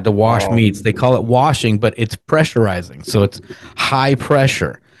hydroxide to wash meats. They call it washing, but it's pressurizing. So it's high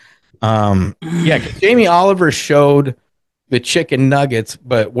pressure. Jamie Oliver showed the chicken nuggets,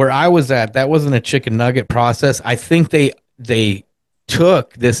 but where I was at, that wasn't a chicken nugget process. I think they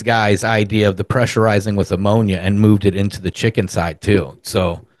took this guy's idea of the pressurizing with ammonia and moved it into the chicken side too.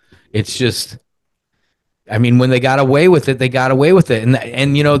 So it's just, I mean, when they got away with it, they got away with it. And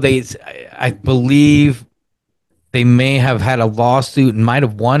I believe they may have had a lawsuit and might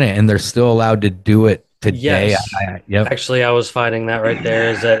have won it, and they're still allowed to do it today. Yes. Yep. Actually, I was finding that right there.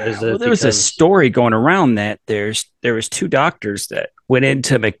 Is that Well, there was a story going around that there was two doctors that went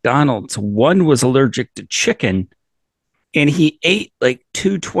into McDonald's. One was allergic to chicken, and he ate like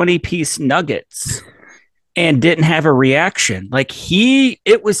two 20-piece nuggets and didn't have a reaction.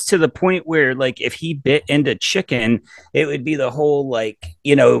 It was to the point where like if he bit into chicken, it would be the whole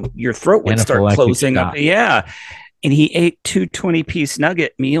your throat would start closing up. Yeah. And he ate two 20-piece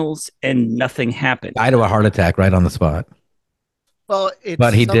nugget meals and nothing happened. Died of a heart attack right on the spot. Well,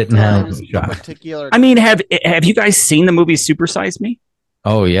 but he didn't have a shot. Particular. I mean, have you guys seen the movie Super Size Me?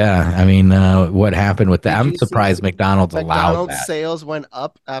 Oh yeah, I mean, what happened with that? I'm surprised McDonald's allowed that. Sales went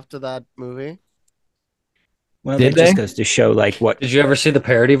up after that movie. Well, did they? Just goes to show what. Did you ever see the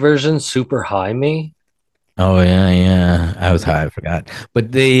parody version, Super High Me? Oh yeah. I was high, I forgot.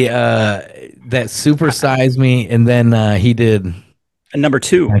 But that Super Size Me, and then he did number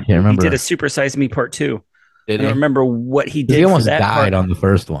 2. I can't remember. He did a Super Size Me Part 2. I don't remember what he did He almost for that died part. on the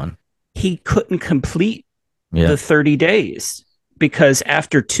first one. He couldn't complete Yeah. the 30 days because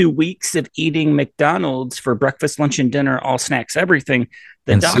after 2 weeks of eating McDonald's for breakfast, lunch, and dinner, all snacks, everything,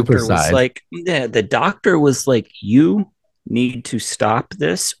 the And doctor was supersized. like, yeah, the doctor was like, you need to stop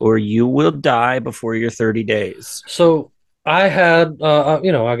this or you will die before your 30 days. So I had,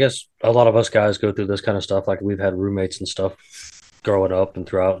 I guess a lot of us guys go through this kind of stuff. Like we've had roommates and stuff growing up and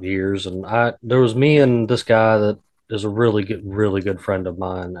throughout years. And there was me and this guy that is a really good friend of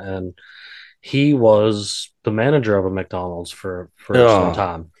mine, and he was the manager of a McDonald's for some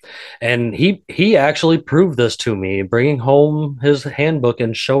time. And he actually proved this to me, bringing home his handbook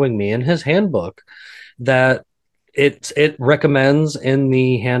and showing me in his handbook that it recommends in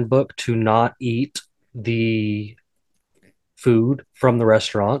the handbook to not eat the food from the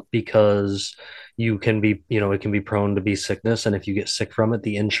restaurant because you can be, it can be prone to be sickness. And if you get sick from it,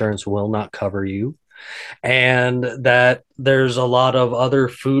 the insurance will not cover you. And that there's a lot of other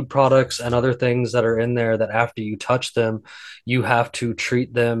food products and other things that are in there that after you touch them, you have to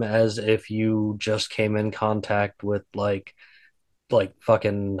treat them as if you just came in contact with like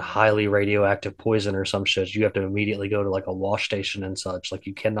fucking highly radioactive poison or some shit. You have to immediately go to like a wash station and such. Like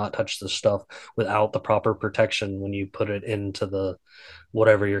you cannot touch this stuff without the proper protection when you put it into the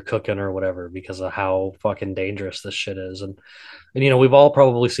whatever you're cooking or whatever, because of how fucking dangerous this shit is. And we've all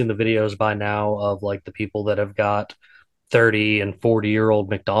probably seen the videos by now of like the people that have got 30 and 40-year-old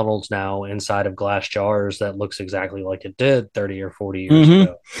McDonald's now inside of glass jars that looks exactly like it did 30 or 40 years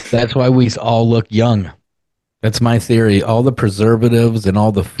ago. That's why we all look young. That's my theory. All the preservatives and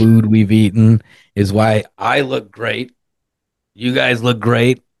all the food we've eaten is why I look great. You guys look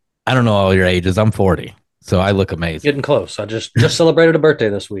great. I don't know all your ages. I'm 40, so I look amazing. Getting close. I just celebrated a birthday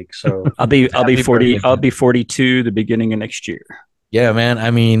this week, so I'll be 40. birthday. I'll be 42 the beginning of next year. Yeah, man. I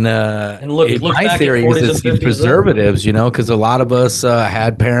mean, and look my back theory at 40s is it's and these 50s preservatives, because a lot of us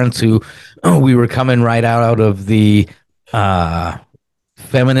had parents who we were coming right out of the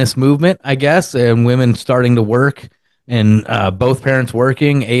feminist movement, I guess, and women starting to work, and both parents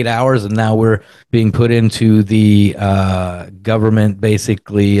working 8 hours, and now we're being put into the government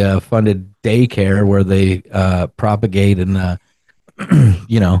basically funded daycare where they propagate and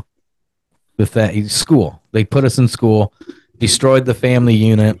with that school. They put us in school, destroyed the family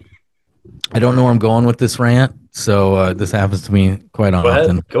unit. I don't know where I'm going with this rant, so this happens to me quite Go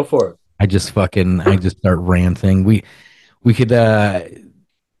often. ahead. Go for it. I just start ranting. We could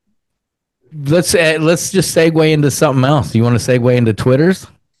let's just segue into something else. You want to segue into Twitter's?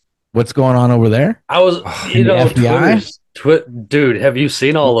 What's going on over there? I was, FBI? Dude, have you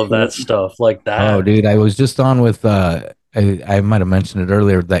seen all of that stuff like that? Oh, dude, I was just on with I might have mentioned it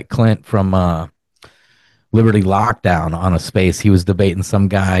earlier, that Clint from Liberty Lockdown on a space. He was debating some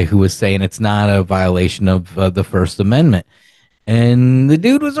guy who was saying it's not a violation of the First Amendment. And the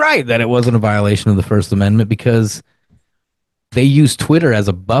dude was right that it wasn't a violation of the First Amendment because they use Twitter as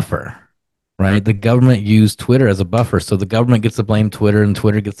a buffer, right? The government used Twitter as a buffer. So the government gets to blame Twitter and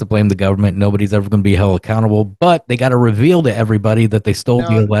Twitter gets to blame the government. Nobody's ever going to be held accountable, but they got to reveal to everybody that they stole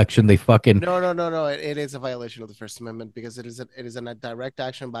the election. They fucking... No. It is a violation of the First Amendment because it is a direct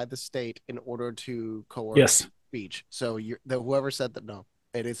action by the state in order to coerce speech. So whoever said that, no.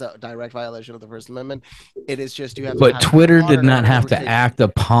 It is a direct violation of the First Amendment. It is just you have. But Twitter did not have to act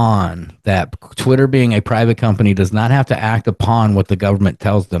upon that. Twitter, being a private company, does not have to act upon what the government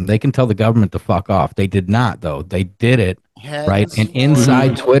tells them. They can tell the government to fuck off. They did not, though. They did it, right? And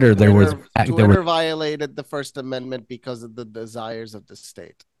inside Twitter, Twitter violated the First Amendment because of the desires of the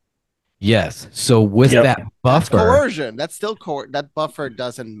state. Yes. So with that buffer, that's coercion. That's still that buffer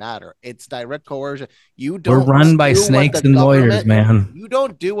doesn't matter. It's direct coercion. You don't. We're run by snakes and lawyers, man. You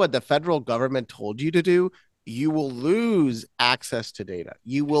don't do what the federal government told you to do. You will lose access to data.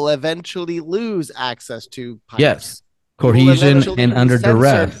 You will eventually lose access to pipes. Yes, cohesion and under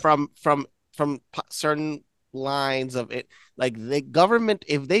duress from certain lines of it. Like the government,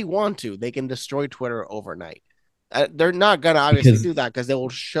 if they want to, they can destroy Twitter overnight. They're not going to obviously do that because they will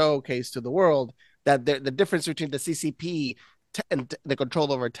showcase to the world that the difference between the CCP and the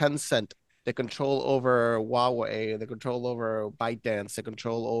control over Tencent, the control over Huawei, the control over ByteDance, the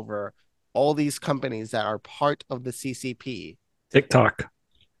control over all these companies that are part of the CCP. TikTok.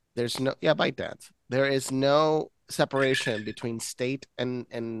 There's no, ByteDance. There is no separation between state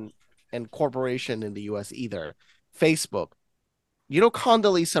and corporation in the US either. Facebook.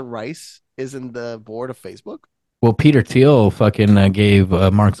 Condoleezza Rice is in the board of Facebook. Well, Peter Thiel fucking gave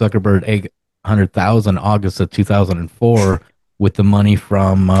Mark Zuckerberg $800,000 August of 2004 with the money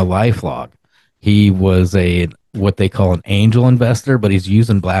from LifeLog. He was what they call an angel investor, but he's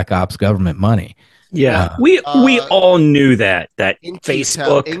using Black Ops government money. Yeah, Well, we all knew that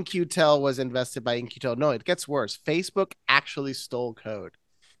Facebook. InQtel was invested by InQtel. No, it gets worse. Facebook actually stole code.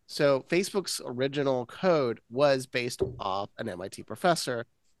 So Facebook's original code was based off an MIT professor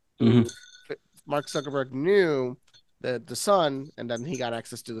who Mark Zuckerberg knew the son, and then he got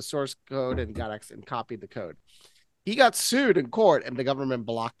access to the source code and got access and copied the code. He got sued in court, and the government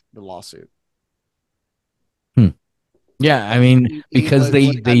blocked the lawsuit. Yeah, I mean, because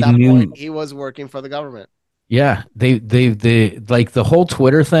they knew he was working for the government. Yeah, they like the whole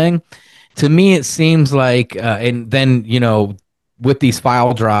Twitter thing. To me, it seems like, and then with these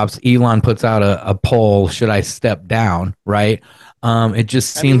file drops, Elon puts out a poll: should I step down? Right? It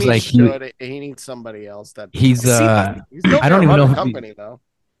just seems like he needs somebody else. He's still I don't even know the company though.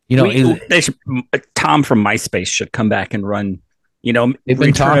 Tom from MySpace should come back and run. They've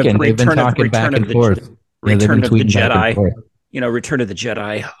been talking back and forth. Return of the Jedi. Return of the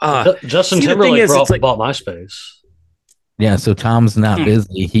Jedi. Justin Timberlake bought MySpace. Yeah, so Tom's not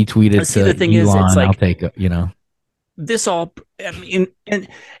busy. He tweeted to Elon, I'll take it, This all, I mean, and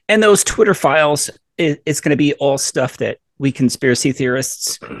those Twitter files, it's going to be all stuff that we conspiracy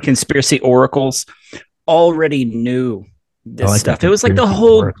theorists, conspiracy oracles already knew this stuff. It was like the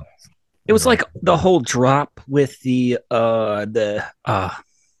whole, it was like the whole drop with the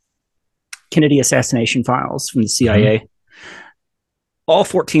Kennedy assassination files from the CIA. Mm-hmm. All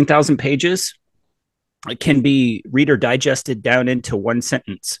 14,000 pages can be reader digested down into one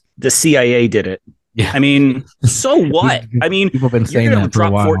sentence. The CIA did it. Yeah. I mean, so what? I mean, people have been saying that for a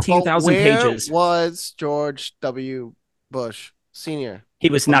while. 14,000 pages. Was George W. Bush Sr.? He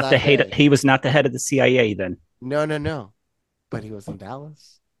was not the head. He was not the head of the CIA then. No. But he was in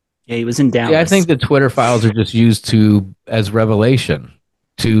Dallas. Yeah, he was in Dallas. Yeah, I think the Twitter files are just used as revelation.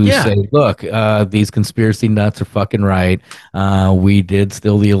 To say, look, these conspiracy nuts are fucking right. We did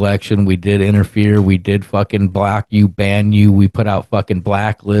steal the election. We did interfere. We did fucking block you, ban you. We put out fucking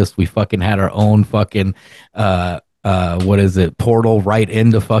blacklist. We fucking had our own fucking portal right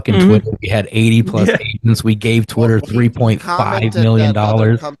into fucking Twitter. We had 80 plus agents. We gave Twitter $3.5 million.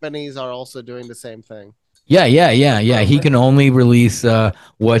 Other companies are also doing the same thing. Yeah. He can only release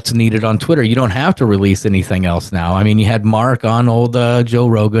what's needed on Twitter. You don't have to release anything else now. I mean, you had Mark on old Joe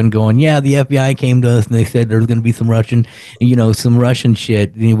Rogan going, yeah, the FBI came to us and they said there's going to be some Russian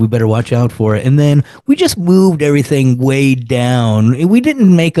shit. We better watch out for it. And then we just moved everything way down. We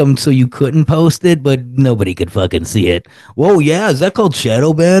didn't make them so you couldn't post it, but nobody could fucking see it. Whoa, yeah, is that called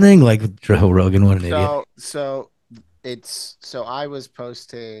shadow banning? Like Joe Rogan, what an idiot. So I was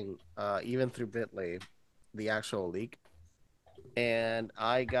posting even through Bitly the actual leak, and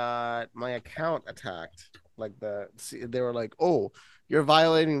I got my account attacked. They were like, oh, you're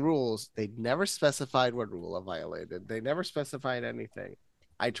violating rules. They never specified what rule I violated. They never specified anything.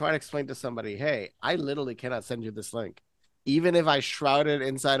 I try to explain to somebody, hey, I literally cannot send you this link. Even if I shroud it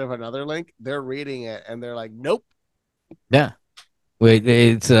inside of another link, they're reading it and they're like, nope. Yeah. Wait,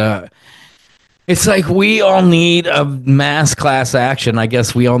 it's like we all need a mass class action. I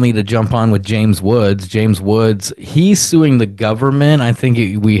guess we all need to jump on with James Woods. James Woods, he's suing the government. I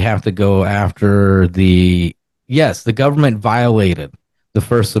think we have to go after the government violated the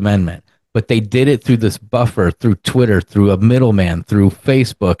First Amendment, but they did it through this buffer, through Twitter, through a middleman, through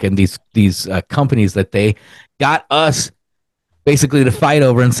Facebook, and these companies that they got us basically to fight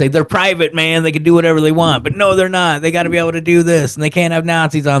over and say they're private, man. They can do whatever they want, but no, they're not. They got to be able to do this, and they can't have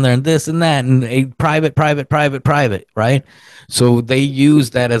Nazis on there and this and that, and a private, right? So they use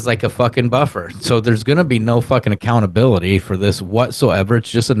that as like a fucking buffer. So there's going to be no fucking accountability for this whatsoever.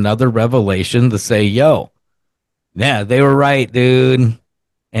 It's just another revelation to say, yo, yeah, they were right, dude.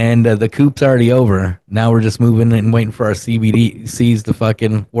 And the coup's already over. Now we're just moving and waiting for our CBDCs to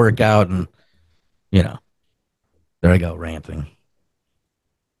fucking work out, and there I go, ranting.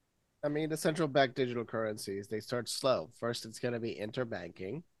 I mean, the central bank digital currencies, they start slow. First, it's going to be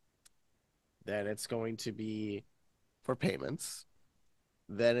interbanking. Then it's going to be for payments.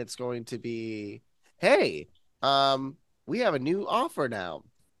 Then it's going to be, hey, we have a new offer now.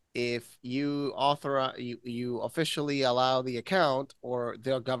 If you authorize, you officially allow the account, or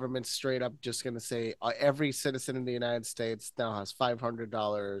the government straight up just going to say every citizen in the United States now has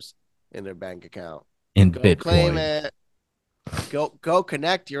 $500 in their bank account. In Go Bitcoin. Claim it. Go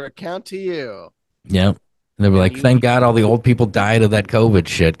connect your account to you. Yep. And they were like, thank God all the old people died of that COVID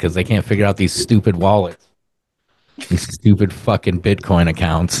shit because they can't figure out these stupid wallets. These stupid fucking Bitcoin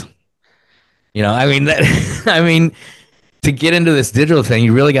accounts. to get into this digital thing,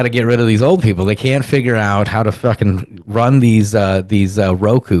 you really got to get rid of these old people. They can't figure out how to fucking run these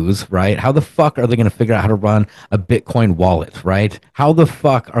Rokus, right? How the fuck are they going to figure out how to run a Bitcoin wallet, right? How the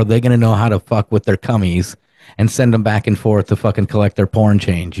fuck are they going to know how to fuck with their cummies and send them back and forth to fucking collect their porn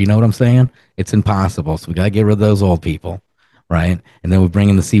change? You know what I'm saying? It's impossible. So we got to get rid of those old people, right? And then we bring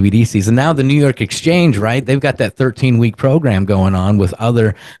in the CBDCs. And now the New York Exchange, right? They've got that 13-week program going on with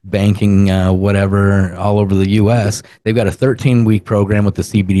other banking, whatever, all over the U.S. They've got a 13-week program with the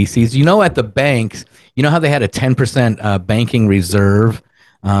CBDCs. You know, at the banks, you know how they had a 10% banking reserve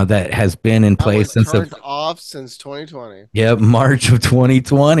that has been in That place was since turned off since 2020. yeah, March of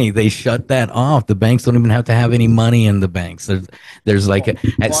 2020. They shut that off. The banks don't even have to have any money in the banks. There's like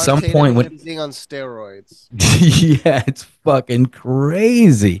at some point when easing on steroids. yeah, it's fucking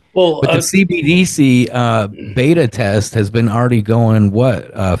crazy. Well, But the CBDC beta test has been already going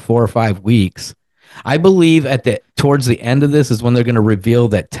 4 or 5 weeks. I believe towards the end of this is when they're going to reveal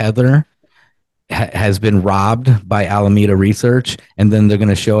that Tether has been robbed by Alameda Research, and then they're going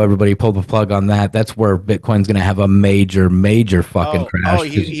to show everybody pull the plug on that. That's where Bitcoin's going to have a major fucking crash.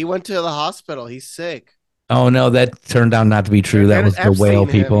 He went to the hospital. He's sick. Oh no, that turned out not to be true. That was the whale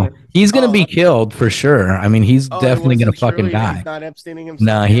people. He's gonna be killed for sure. I mean, he's definitely gonna fucking die. He's not Epsteining himself.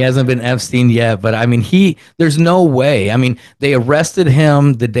 No, he hasn't been Epstein yet, but I mean, there's no way. I mean, they arrested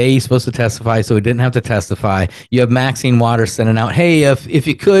him the day he's supposed to testify, so he didn't have to testify. You have Maxine Waters sending out, hey, if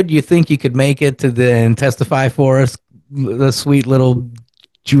you think you could make it to and testify for us, the sweet little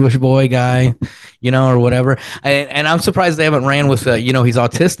Jewish boy guy, or whatever. And I'm surprised they haven't ran with, he's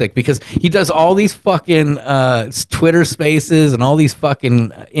autistic, because he does all these fucking Twitter spaces and all these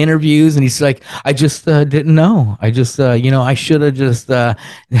fucking interviews. And he's like, I just didn't know. I just, I should have just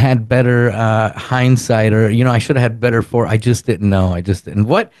had better hindsight, or, I should have had better I just didn't know. I just didn't.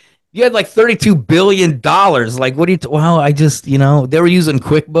 What? You had like $32 billion. Like, what do you, well, I just, they were using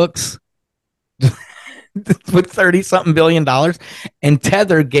QuickBooks. With 30 something billion dollars, and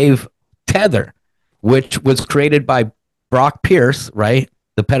Tether, which was created by Brock Pierce, right?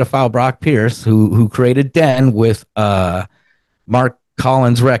 The pedophile Brock Pierce, who created Den with Mark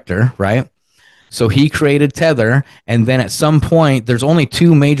Collins Rector, right? So he created Tether, and then at some point, there's only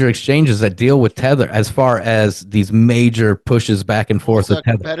 2 major exchanges that deal with Tether as far as these major pushes back and forth. So with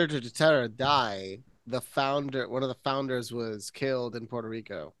Tether. competitor to Tether died. One of the founders was killed in Puerto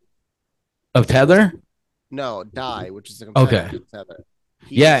Rico. Of Tether? No, DAI, which is a competitor to Tether.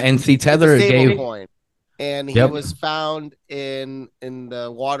 And see, Tether gave coin, and he was found in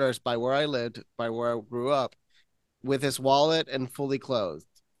the waters by where I lived, by where I grew up, with his wallet and fully clothed.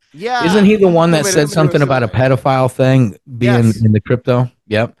 Yeah, isn't he the one that said something about a pedophile thing being in the crypto?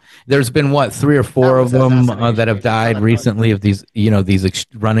 Yep. There's been 3 or 4 of them that have died recently of these,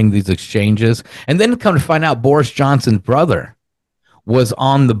 running these exchanges, and then come to find out, Boris Johnson's brother was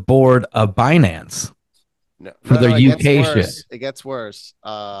on the board of Binance. For their UK shit. It gets worse.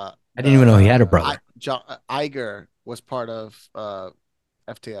 I didn't even know he had a brother. Iger was part of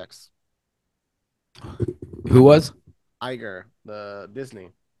FTX. Who was? Iger, the Disney.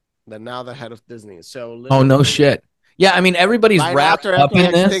 Now the head of Disney. So oh, no shit. Yeah, I mean, everybody's wrapped up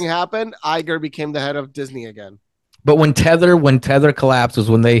in this. Thing happened, Iger became the head of Disney again. But when Tether collapsed was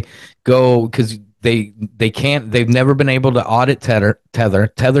when they go, because they've never been able to audit Tether.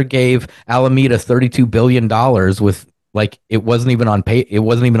 Tether gave Alameda $32 billion with, like, it wasn't even on pay. It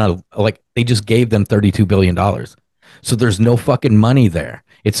wasn't even they just gave them $32 billion. So there's no fucking money there.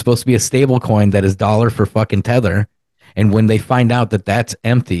 It's supposed to be a stable coin that is dollar for fucking Tether. And when they find out that that's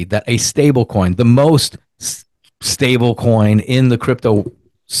empty, that a stable coin, the most stable coin in the crypto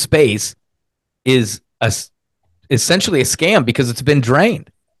space, is essentially a scam because it's been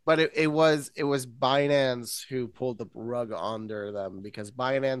drained. But it was Binance who pulled the rug under them, because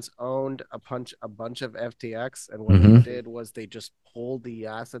Binance owned a bunch of FTX, and what they did was they just pulled the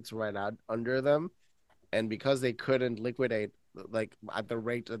assets right out under them, and because they couldn't liquidate like at the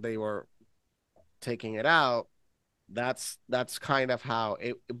rate that they were taking it out, that's kind of how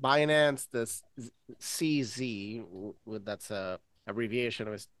Binance, this CZ, that's a abbreviation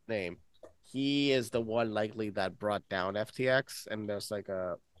of his name. He is the one likely that brought down FTX, and there's like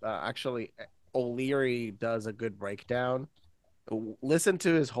actually O'Leary does a good breakdown. Listen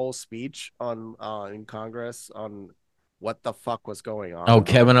to his whole speech in Congress on what the fuck was going on. Oh,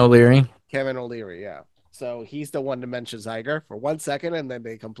 Kevin O'Leary, yeah. So he's the one to mention Iger for 1 second, and then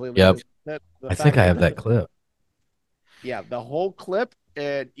they completely. Yep. I think I have that clip. Yeah, the whole clip.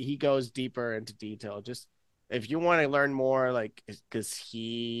 He goes deeper into detail. Just if you want to learn more, like, because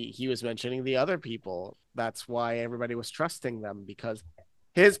he was mentioning the other people. That's why everybody was trusting them, because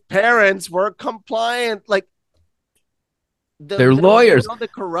his parents were compliant. Like, They're lawyers. The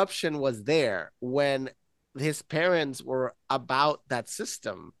corruption was there when his parents were about that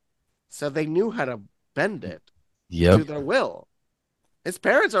system, so they knew how to bend it to their will. His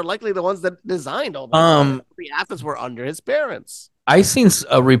parents are likely the ones that designed all that. The assets were under his parents. I seen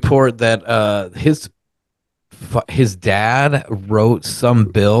a report that his dad wrote some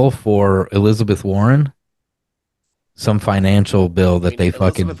bill for Elizabeth Warren, some financial bill that they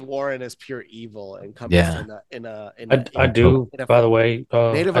fucking. Elizabeth Warren is pure evil encompassed in a. I do. By the way,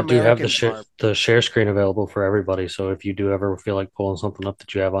 Native I do have American the share screen available for everybody. So if you do ever feel like pulling something up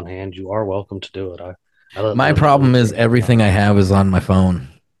that you have on hand, you are welcome to do it. My problem is everything I have is on my phone.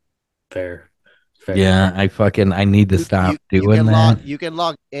 Fair. Yeah, I need to stop doing that. You can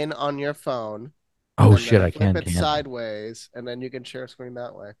log in on your phone. Oh shit, I flip can't. It sideways, and then you can share screen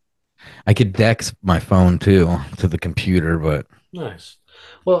that way. I could dex my phone too to the computer, but nice.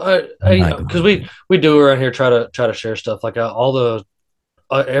 Well, because we do around here try to share stuff like all the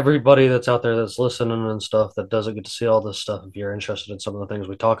everybody that's out there that's listening and stuff that doesn't get to see all this stuff. If you're interested in some of the things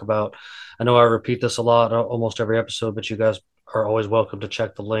we talk about, I know I repeat this a lot almost every episode, but you guys are always welcome to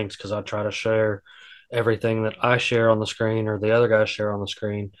check the links because I try to share everything that I share on the screen or the other guys share on the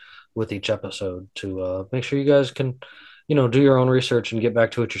screen with each episode to make sure you guys can, do your own research and get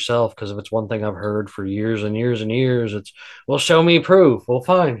back to it yourself. Because if it's one thing I've heard for years and years and years, it's, well, show me proof. Well,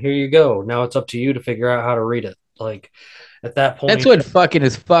 fine, here you go. Now it's up to you to figure out how to read it. Like at that point, that's what fucking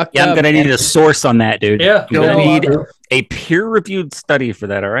is fucked up. I'm gonna need a source on that, dude. Yeah, you're gonna need a peer-reviewed study for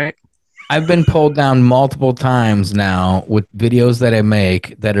that. All right. I've been pulled down multiple times now with videos that I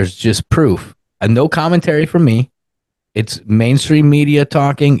make that is just proof. And no commentary from me. It's mainstream media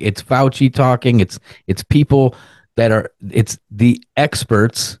talking. It's Fauci talking. It's people it's the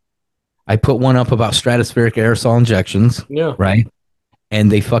experts. I put one up about stratospheric aerosol injections. Yeah. Right.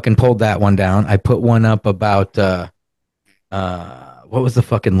 And they fucking pulled that one down. I put one up about what was the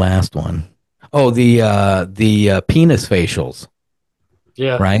fucking last one? Oh, the penis facials.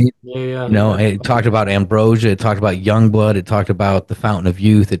 Yeah. Right. Yeah. It talked about ambrosia. It talked about Youngblood. It talked about the Fountain of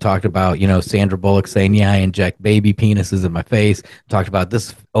Youth. It talked about Sandra Bullock saying, "Yeah, I inject baby penises in my face." It talked about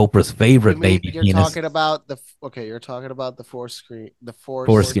this Oprah's favorite baby penis. You're talking about the foreskin.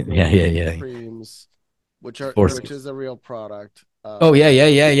 Yeah. Creams, which is a real product.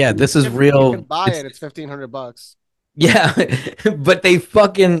 Yeah. This is real. You can buy it. It's $1,500. Yeah, but they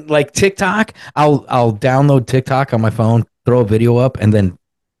fucking like TikTok. I'll download TikTok on my phone, throw a video up, and then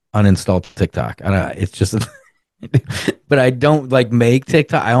uninstall TikTok. It's just, but I don't like make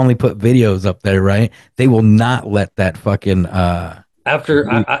TikTok. I only put videos up there. Right? They will not let that fucking. After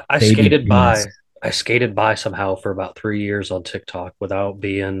I skated by somehow for about 3 years on TikTok without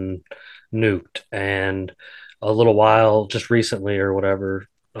being nuked, and a little while just recently or whatever.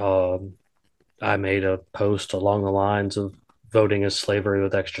 I made a post along the lines of voting is slavery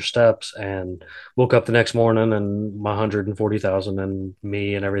with extra steps, and woke up the next morning and my 140,000 and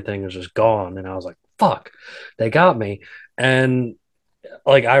me and everything was just gone. And I was like, fuck, they got me. And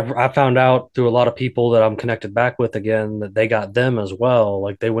like, I found out through a lot of people that I'm connected back with again, that they got them as well.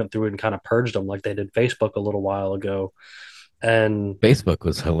 Like they went through and kind of purged them like they did Facebook a little while ago. And Facebook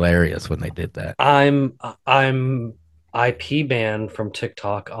was hilarious when they did that. I'm IP banned from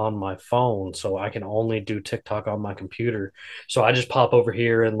TikTok on my phone, so I can only do TikTok on my computer. So I just pop over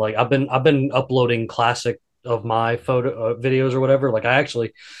here and like I've been uploading classic of my photo videos or whatever. Like I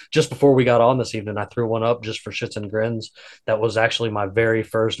actually just before we got on this evening, I threw one up just for shits and grins. That was actually my very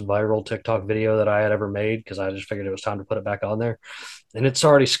first viral TikTok video that I had ever made because I just figured it was time to put it back on there. And it's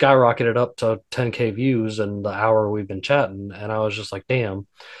already skyrocketed up to 10K views in the hour we've been chatting. And I was just like, damn,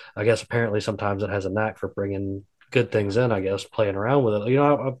 I guess apparently sometimes it has a knack for bringing good things in, I guess, playing around with it.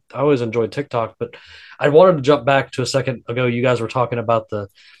 I always enjoyed TikTok, but I wanted to jump back to a second ago. You guys were talking about the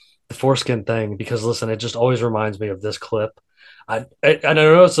foreskin thing because listen, it just always reminds me of this clip. I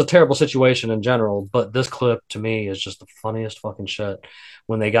know it's a terrible situation in general, but this clip to me is just the funniest fucking shit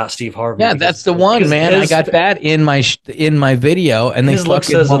when they got Steve Harvey. Yeah, that's the one, man. I got that in my video, and they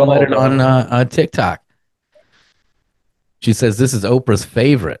fucking let it on TikTok. She says this is Oprah's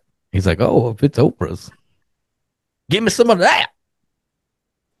favorite. He's like, oh, if it's Oprah's, give me some of that.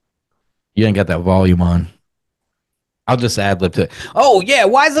 You ain't got that volume on. I'll just ad lib to it. Oh, yeah.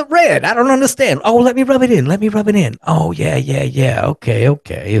 Why is it red? I don't understand. Oh, let me rub it in. Oh, yeah.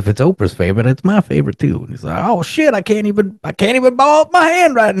 Okay. If it's Oprah's favorite, it's my favorite too. And he's like, oh shit, I can't even ball up my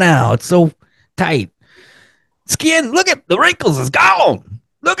hand right now. It's so tight. Skin, look at the wrinkles, is gone.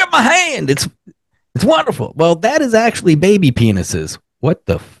 Look at my hand. It's wonderful. Well, that is actually baby penises. What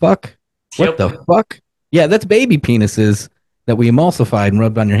the fuck? What the fuck? Yeah, that's baby penises that we emulsified and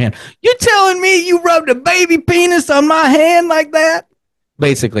rubbed on your hand. You telling me you rubbed a baby penis on my hand like that?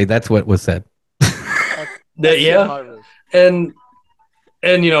 Basically, that's what was said. Yeah, and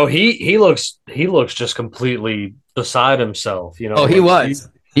he looks just completely beside himself. Oh, he was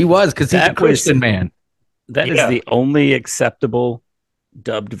because he's a Christian man. That is the only acceptable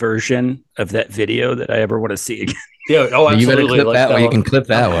dubbed version of that video that I ever want to see again. Yeah, oh, absolutely. You better clip that one. You can clip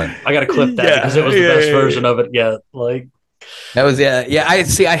that one. I got to clip that because it was the best version of it yet. Like that was I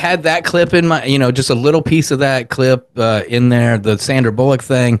see. I had that clip in my, just a little piece of that clip in there. The Sandra Bullock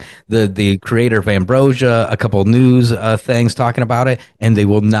thing, the creator of Ambrosia, a couple news things talking about it, and they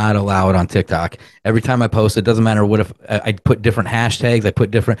will not allow it on TikTok. Every time I post, it doesn't matter what if I put different hashtags. I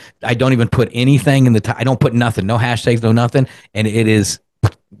put different. I don't even put anything in the. I don't put nothing. No hashtags. No nothing, and it is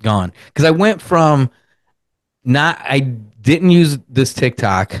gone because I went from I didn't use this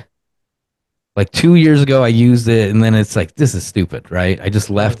TikTok. Like 2 years ago, I used it, and then it's like, this is stupid, right? I just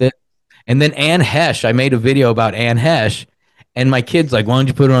left it. And then Anne Hesh, I made a video about Anne Hesh, and my kid's like, why don't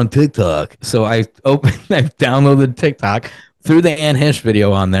you put it on TikTok? So I downloaded TikTok, threw the Anne Hesh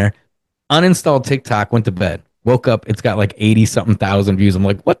video on there, uninstalled TikTok, went to bed. Woke up, it's got like 80-something thousand views. I'm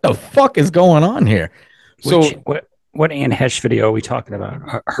like, what the fuck is going on here? What Anne Hesh video are we talking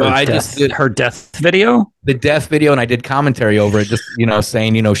about? Her death video? The death video, and I did commentary over it, just,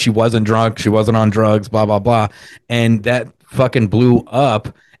 saying, she wasn't drunk, she wasn't on drugs, blah, blah, blah. And that fucking blew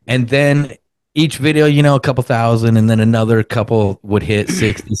up. And then each video, a couple thousand, and then another couple would hit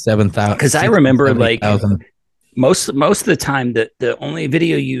 67,000. Because I remember 70, most of the time that the only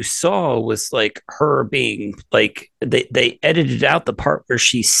video you saw was like her being like they edited out the part where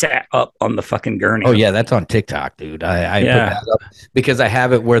she sat up on the fucking gurney. Oh yeah, that's on TikTok, dude. I put that up because I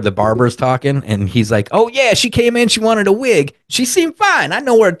have it where the barber's talking and he's like, oh yeah, she came in, she wanted a wig, she seemed fine, I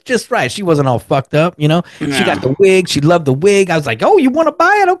know her just right, she wasn't all fucked up, she got the wig, she loved the wig. I was like, oh, you want to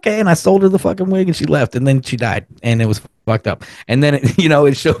buy it? Okay. And I sold her the fucking wig and she left, and then she died and it was fucked up. And then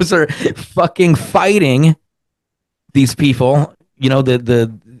it shows her fucking fighting these people,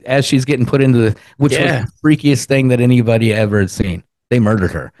 the as she's getting put into which was the freakiest thing that anybody ever had seen. They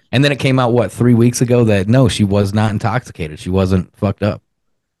murdered her. And then it came out 3 weeks ago that no, she was not intoxicated. She wasn't fucked up.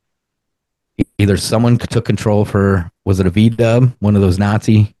 Either someone took control of her, was it a V-dub, one of those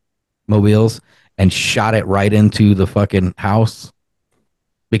Nazi mobiles, and shot it right into the fucking house.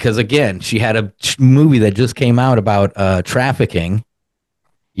 Because again, she had a movie that just came out about trafficking.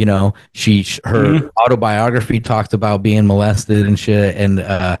 Her autobiography talks about being molested and shit,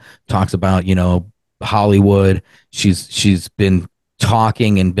 and talks about Hollywood. She's been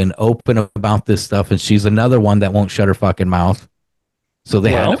talking and been open about this stuff, and she's another one that won't shut her fucking mouth. So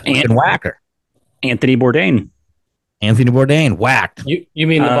they had to fucking whack her. Anthony Bourdain whacked. You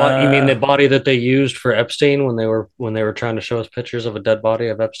mean the body? You mean the body that they used for Epstein when they were trying to show us pictures of a dead body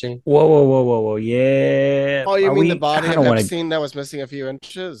of Epstein? Whoa! Yeah. Oh, you mean the body of Epstein that was missing a few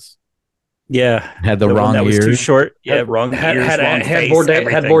inches? Yeah, had the wrong ears. Was too short. Yeah, wrong ears. Had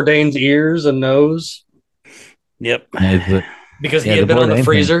Bourdain's ears and nose. Yep. Because he had been on the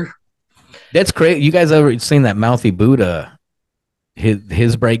freezer. Thing. That's crazy. You guys ever seen that Mouthy Buddha?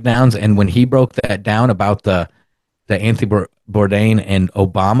 His breakdowns, and when he broke that down about the Anthony Bourdain and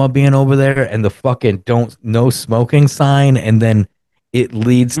Obama being over there and the fucking no smoking sign, and then it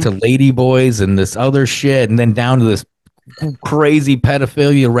leads to lady boys and this other shit, and then down to this crazy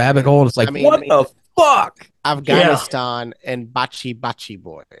pedophilia rabbit hole. It's like, what the fuck? Afghanistan and Bachi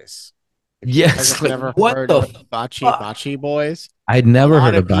Boys. Yes, I've never heard of Bachi Boys. I'd never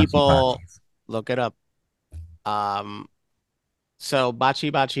heard of people. Look it up. So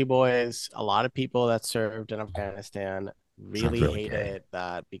Bachi Boys, a lot of people that served in Afghanistan really hated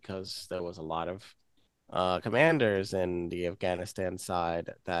that because there was a lot of commanders in the Afghanistan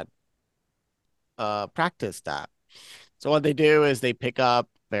side that practiced that. So what they do is they pick up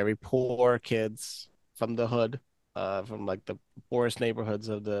very poor kids from the hood, from like the poorest neighborhoods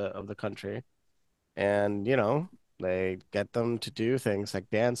of the country, and they get them to do things like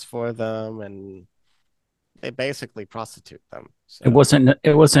dance for them, and they basically prostitute them. So it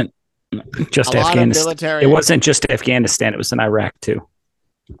wasn't just Afghanistan. It wasn't just Afghanistan. It was in Iraq too.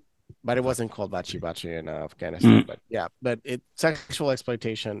 But it wasn't called bachi in Afghanistan. But yeah, sexual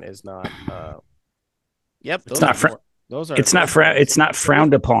exploitation is not. Yep, it's not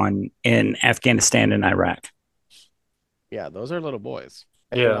frowned upon in Afghanistan and Iraq. Yeah, those are little boys.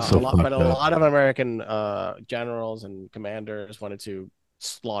 Yeah, a lot of American generals and commanders wanted to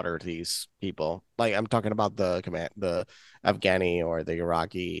slaughter these people. Like I'm talking about the Afghani or the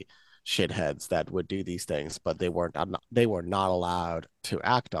Iraqi shitheads that would do these things, but they were not allowed to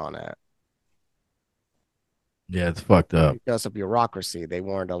act on it. Yeah, it's fucked up. Because of bureaucracy, they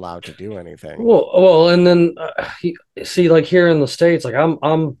weren't allowed to do anything. Well, and then see, like here in the States, like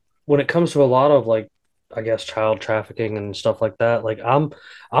I'm when it comes to a lot of like, I guess child trafficking and stuff like that, like I'm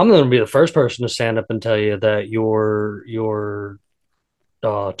going to be the first person to stand up and tell you that your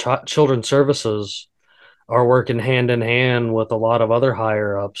children's services are working hand in hand with a lot of other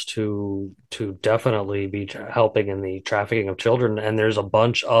higher ups to definitely be helping in the trafficking of children. And there's a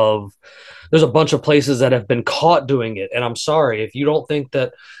bunch of places that have been caught doing it. And I'm sorry if you don't think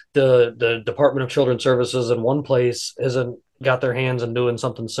that the Department of Children's Services in one place isn't got their hands in doing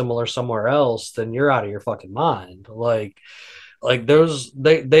something similar somewhere else, then you're out of your fucking mind. Like those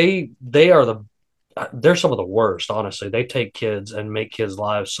they are they're some of the worst, honestly. They take kids and make kids'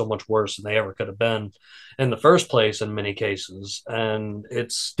 lives so much worse than they ever could have been in the first place in many cases. And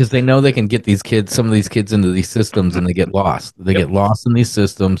it's because they know they can get some of these kids into these systems and they get lost. They get lost in these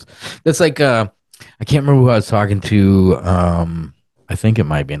systems. It's like I can't remember who I was talking to. I think it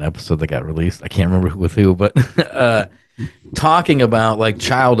might be an episode that got released. I can't remember with who, but talking about like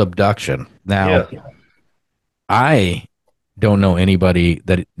child abduction. Now, I don't know anybody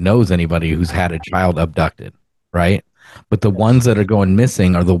that knows anybody who's had a child abducted, right? But the ones that are going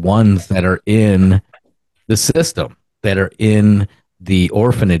missing are the ones that are in the system, that are in the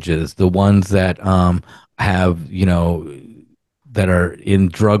orphanages, the ones that have, that are in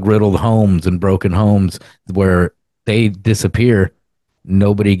drug riddled homes and broken homes where they disappear.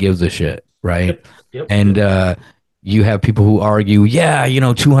 Nobody gives a shit, right? And you have people who argue,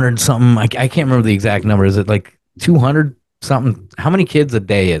 200 something. I can't remember the exact number. Is it like 200 something? How many kids a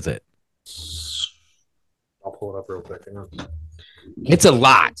day is it? I'll pull it up real quick. It's a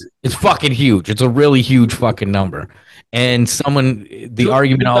lot. It's fucking huge. It's a really huge fucking number. And the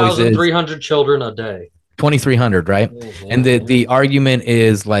argument always is 2,300 children a day. 2,300, right? And the argument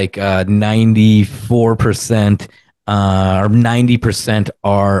is like 94% or 90%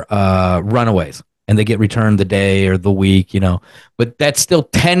 are runaways, and they get returned the day or the week, But that's still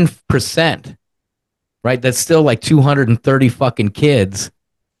 10%, right? That's still like 230 fucking kids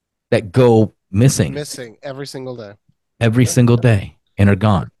that go missing Every single day. Every single day, and are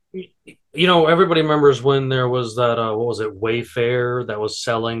gone. Everybody remembers when there was that what was it, Wayfair, that was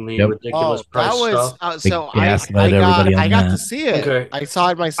selling the ridiculous price stuff. I got to see it. Okay. I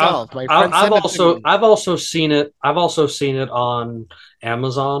saw it myself. I've also seen it on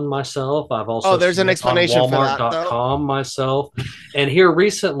Amazon myself. I've also there's an explanation for that, Walmart.com myself. And here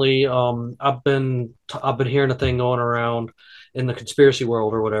recently, I've been hearing a thing going around in the conspiracy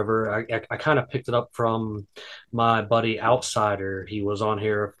world or whatever. I kind of picked it up from my buddy Outsider. He was on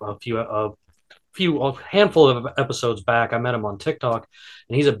here a handful of episodes back. I met him on TikTok,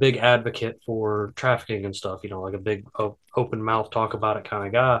 and he's a big advocate for trafficking and stuff, like a big open mouth talk about it kind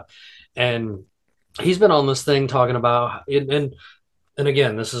of guy. And he's been on this thing talking about it. And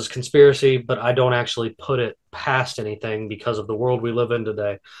again, this is conspiracy, but I don't actually put it past anything because of the world we live in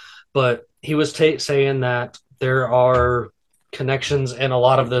today. But he was saying that there are connections in a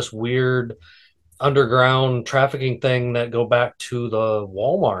lot of this weird underground trafficking thing that go back to the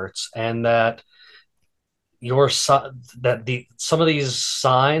Walmarts, and that some of these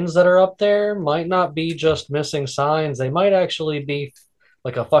signs that are up there might not be just missing signs. They might actually be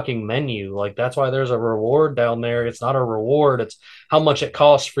like a fucking menu. Like, that's why there's a reward down there. It's not a reward. It's how much it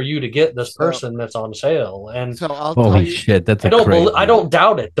costs for you to get this person that's on sale. And so holy shit, that's I don't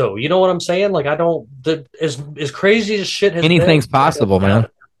doubt it though. You know what I'm saying? Like, as crazy as shit has anything's been, possible, man.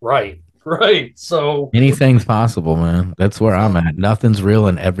 Right. So anything's possible, man. That's where I'm at. Nothing's real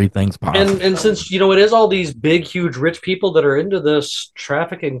and everything's possible. And since it is all these big, huge, rich people that are into this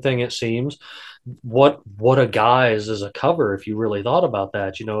trafficking thing, it seems, what a guise is a cover if you really thought about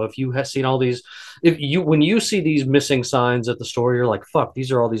that. If you have seen all these, when you see these missing signs at the store, you're like, fuck,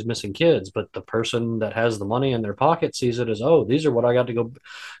 these are all these missing kids. But the person that has the money in their pocket sees it as, oh, these are what I got to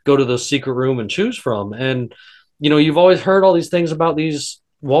go to the secret room and choose from. And you've always heard all these things about these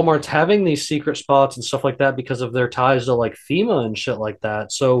Walmart's having these secret spots and stuff like that because of their ties to like FEMA and shit like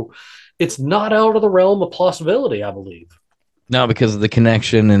that. So it's not out of the realm of possibility, I believe. No, because of the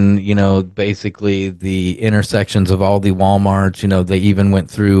connection and, basically the intersections of all the Walmarts. They even went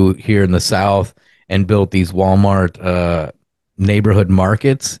through here in the South and built these Walmart neighborhood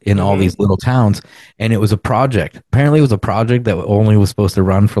markets in all these little towns. And it was a project. Apparently it was a project that only was supposed to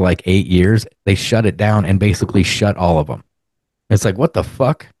run for like 8 years. They shut it down and basically shut all of them. It's like, what the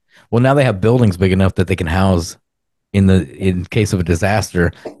fuck? Well, now they have buildings big enough that they can house, in case of a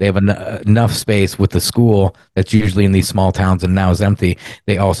disaster, they have enough space with the school that's usually in these small towns and now is empty.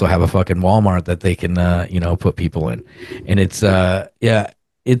 They also have a fucking Walmart that they can, put people in. And it's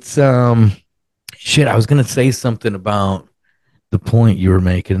Shit, I was gonna say something about the point you were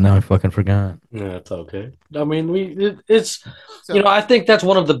making, and now I fucking forgot. Yeah, it's okay. I mean, it's So I think that's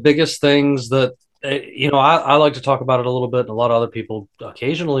one of the biggest things that I like to talk about it a little bit, and a lot of other people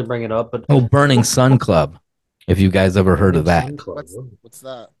occasionally bring it up. But Oh, Burning Sun Club. If you guys ever heard of that. Sun Club. what's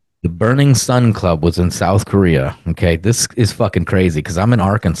that? The Burning Sun Club was in South Korea. Okay, this is fucking crazy because I'm in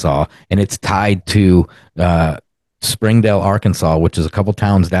Arkansas and it's tied to Springdale, Arkansas, which is a couple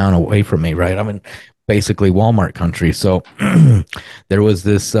towns down away from me. Right, I'm in basically Walmart country. So there was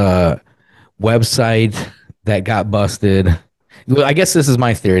this website that got busted. Well, I guess this is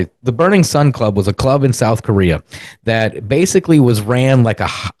my theory. The Burning Sun Club was a club in South Korea that basically was ran like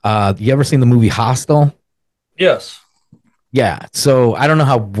a. You ever seen the movie Hostel? Yes. Yeah. So I don't know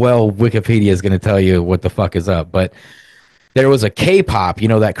how well Wikipedia is going to tell you what the fuck is up, but there was a K-pop,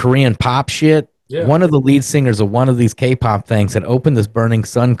 that Korean pop shit. Yeah. One of the lead singers of one of these K-pop things had opened this Burning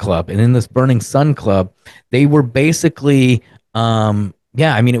Sun Club, and in this Burning Sun Club, they were basically,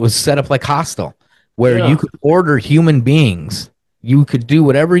 it was set up like Hostel, where Yeah. you could order human beings, you could do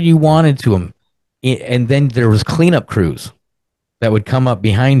whatever you wanted to them, and then there was cleanup crews that would come up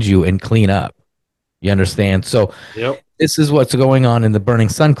behind you and clean up. You understand? So Yep. this is what's going on in the Burning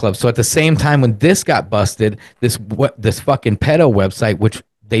Sun Club. So at the same time when this got busted, this fucking pedo website, which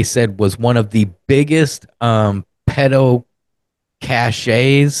they said was one of the biggest pedo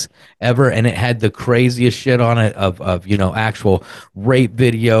caches ever, and it had the craziest shit on it of actual rape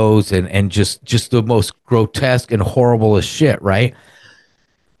videos and just the most grotesque and horrible as shit, right?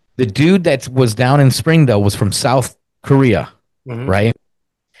 The dude that was down in Springdale was from South Korea, Mhm. right?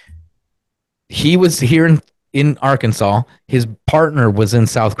 He was here in Arkansas. His partner was in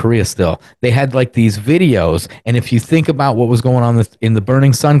South Korea still. They had like these videos. And if you think about what was going on in the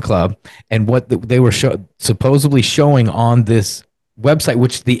Burning Sun Club and what they were supposedly showing on this website,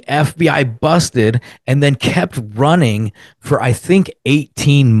 which the FBI busted and then kept running for, I think,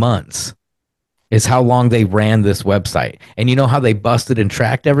 18 months is how long they ran this website. And you know how they busted and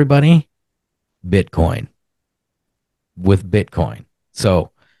tracked everybody? Bitcoin. With Bitcoin.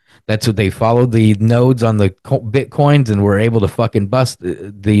 So that's what they followed the nodes on the Bitcoins and were able to fucking bust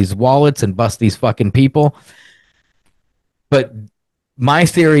these wallets and bust these fucking people. But my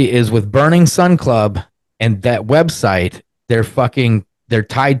theory is with Burning Sun Club and that website, they're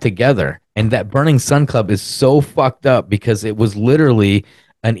tied together. And that Burning Sun Club is so fucked up because it was literally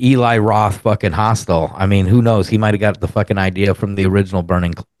an Eli Roth fucking hostel. I mean, who knows? He might have got the fucking idea from the original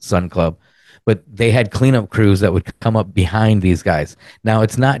Burning Sun Club. But they had cleanup crews that would come up behind these guys. Now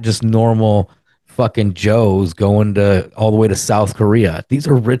it's not just normal fucking Joes going to all the way to South Korea. These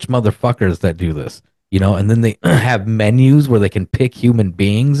are rich motherfuckers that do this, and then they have menus where they can pick human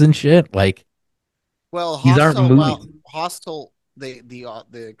beings and shit. Like, Well, these aren't movies. Hostel,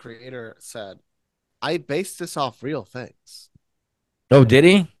 the creator said, I based this off real things. Oh, did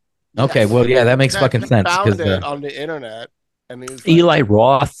he? Okay, Yes. well, yeah, that makes fucking He sense. found Because it on the internet, and he was like, Eli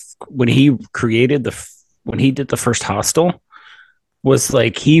Roth, when he created when he did the first Hostel, was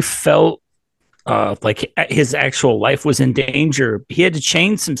like he felt like his actual life was in danger. He had to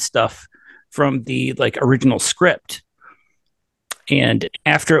change some stuff from the original script. And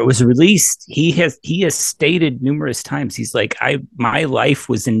after it was released, he has stated numerous times, he's like, my life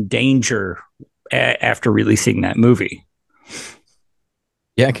was in danger after releasing that movie.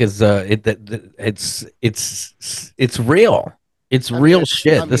 yeah, because it's real. It's real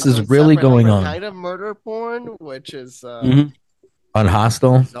shit. This is really going on. Kind of murder porn, which is on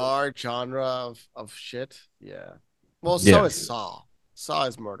Hostel. Bizarre genre of shit. Yeah. Well, so Yeah. is Saw. Saw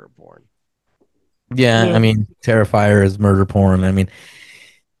is murder porn. Yeah, I mean, Terrifier is murder porn. I mean,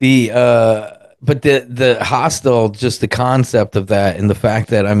 but the Hostel, just the concept of that and the fact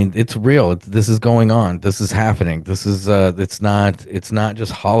that, I mean, it's real. This is going on. This is happening. This is it's not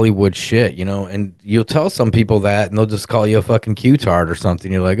just Hollywood shit, and you'll tell some people that and they'll just call you a fucking Q-tard or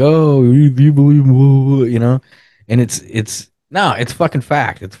something. You're like, oh, do you believe, and it's no, it's fucking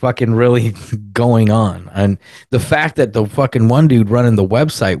fact. It's fucking really going on. And the fact that the fucking one dude running the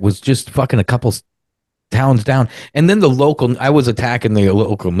website was just fucking a couple towns down, and then I was attacking the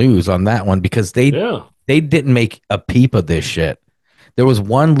local news on that one because they didn't make a peep of this shit. There was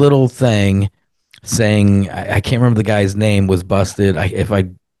one little thing saying, I can't remember the guy's name, was busted. If I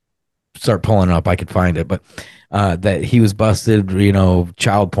start pulling it up, I could find it, but that he was busted,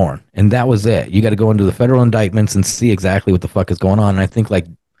 child porn, and that was it. You got to go into the federal indictments and see exactly what the fuck is going on. And I think like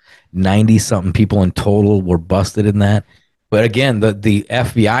 90 something people in total were busted in that. But again, the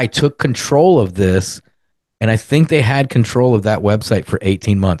FBI took control of this. And I think they had control of that website for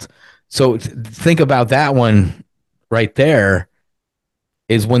 18 months. So think about that one right there.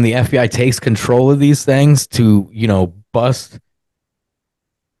 is when the FBI takes control of these things to, bust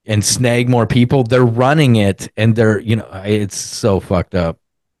and snag more people, they're running it, and it's so fucked up.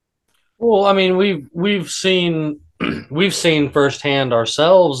 Well, I mean, we've seen we've seen firsthand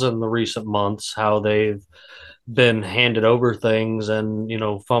ourselves in the recent months how they've been handed over things and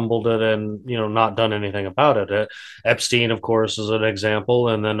fumbled it and not done anything about it. Epstein, of course, is an example,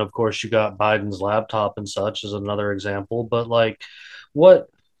 and then of course you got Biden's laptop and such is another example. But what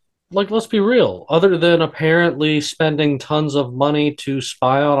let's be real, other than apparently spending tons of money to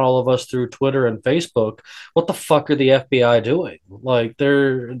spy on all of us through Twitter and Facebook, what the fuck are the FBI doing? Like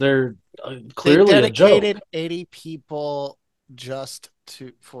they're clearly they a joke. dedicated 80 people just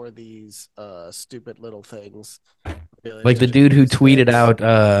for these stupid little things. Really, like the dude who tweeted out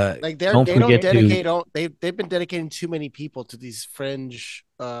like they've been dedicating too many people to these fringe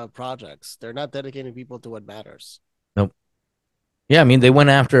projects. They're not dedicating people to what matters. Nope. Yeah, I mean, they went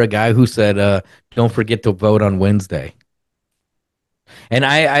after a guy who said, "Don't forget to vote on Wednesday." And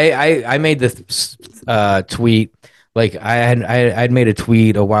I made this tweet. Like I'd made a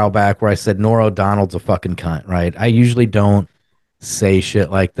tweet a while back where I said Nora O'Donnell's a fucking cunt, right? I usually don't say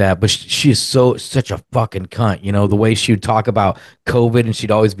shit like that, but she's such a fucking cunt. The way she would talk about COVID, and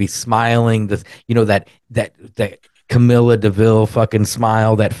she'd always be smiling. That Camilla DeVille fucking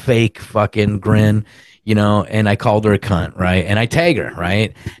smile, that fake fucking grin. And I called her a cunt, right? And I tag her,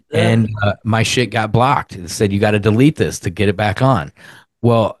 right? Yeah. And my shit got blocked. It said, you got to delete this to get it back on.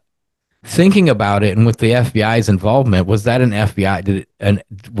 Well, thinking about it, and with the FBI's involvement, was that an FBI?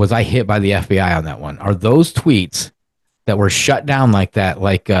 Was I hit by the FBI on that one? Are those tweets that were shut down like that,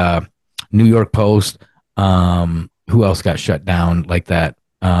 like New York Post? Who else got shut down like that?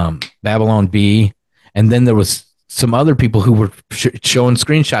 Babylon B. And then there was some other people who were showing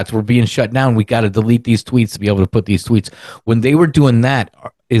screenshots were being shut down. We got to delete these tweets to be able to put these tweets. When they were doing that,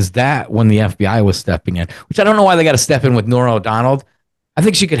 is that when the FBI was stepping in? Which I don't know why they got to step in with Nora O'Donnell. I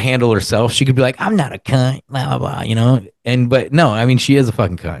think she could handle herself. She could be like, I'm not a cunt, blah, blah, blah, but no, I mean, she is a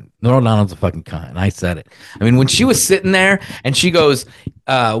fucking cunt. Nora O'Donnell's a fucking cunt, and I said it. I mean, when she was sitting there and she goes,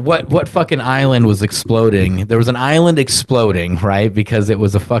 what fucking island was exploding? There was an island exploding, right? Because it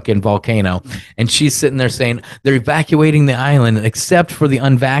was a fucking volcano. And she's sitting there saying, they're evacuating the island except for the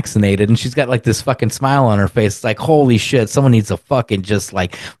unvaccinated. And she's got like this fucking smile on her face. It's like, holy shit, someone needs to fucking just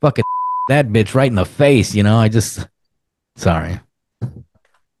like fucking that bitch right in the face, sorry.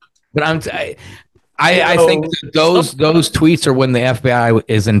 But I think those tweets are when the FBI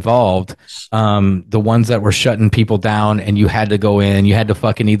is involved. The ones that were shutting people down, and you had to go in, you had to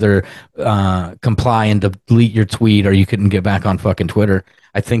fucking either comply and delete your tweet, or you couldn't get back on fucking Twitter.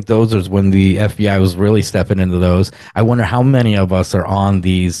 I think those is when the FBI was really stepping into those. I wonder how many of us are on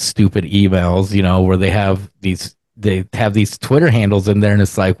these stupid emails, where they have these Twitter handles in there, and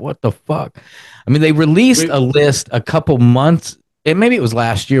it's like, what the fuck? I mean, they released a list a couple months. And maybe it was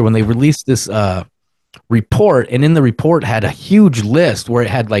last year when they released this report, and in the report had a huge list where it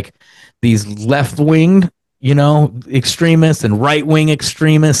had like these left-wing, extremists and right-wing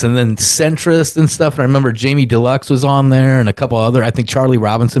extremists, and then centrists and stuff. And I remember Jamie Deluxe was on there, and a couple other. I think Charlie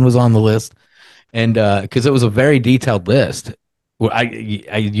Robinson was on the list, and because it was a very detailed list.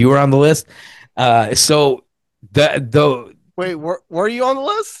 You were on the list, so wait, were you on the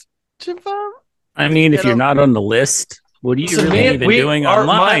list, Jim Farm? I mean, if you're not on the list, what are you even doing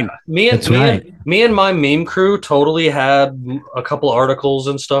online? Me and my meme crew totally had a couple articles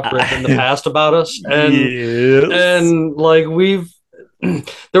and stuff written in the past about us, and like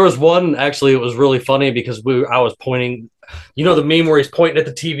there was one actually. It was really funny because I was pointing. The meme where he's pointing at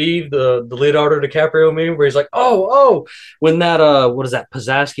the TV, the Leonardo DiCaprio meme where he's like, oh, when that what is that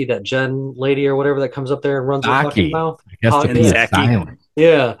Pizzaski, that Jen lady or whatever that comes up there and runs her fucking mouth.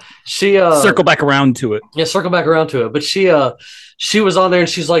 Yeah, she circle back around to it. Yeah, circle back around to it. But she was on there and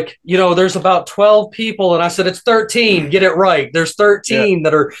she's like, there's about 12 people, and I said it's 13. Get it right. There's 13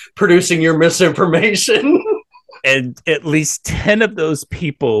 that are producing your misinformation. And at least 10 of those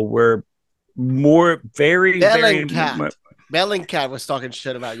people were very Bellingcat was talking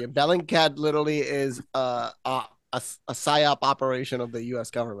shit about you. Bellingcat literally is a psyop operation of the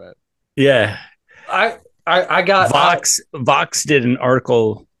U.S. government. Yeah, I got Vox did an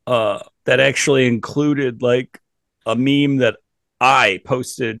article that actually included like a meme that I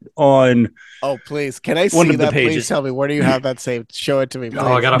posted on. Oh, please. Can I see that? Please tell me, where do you have that saved? Show it to me, please.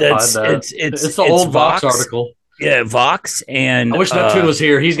 Oh, I gotta find that. It's the old Vox article. Yeah, Vox, and I wish Neptune was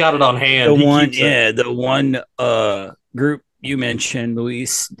here. He's got it on hand. The one group you mentioned,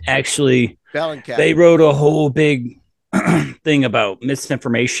 Luis, actually, they wrote a whole big thing about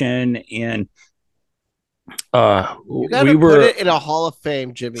misinformation, and You gotta put it in a Hall of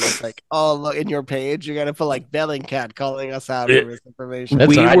Fame, Jimmy. It's like, oh, look, in your page, you gotta put like Bellingcat calling us out for misinformation.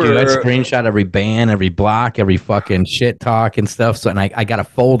 That's what I do. I screenshot every ban, every block, every fucking shit talk and stuff. So, and I got a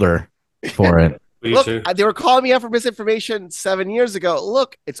folder for it. Look, they were calling me out for misinformation 7 years ago.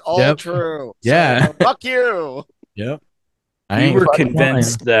 Look, it's all true. Yeah. So, fuck you. Yep. We were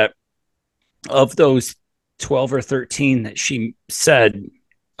convinced that of those 12 or 13 that she said,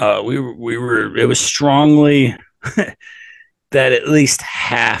 we were it was strongly that at least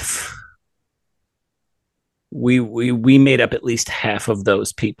half we made up at least half of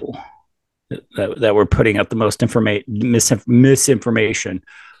those people that were putting out the most misinformation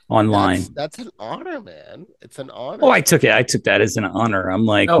online. That's an honor, man. It's an honor. Oh, I took that as an honor. I'm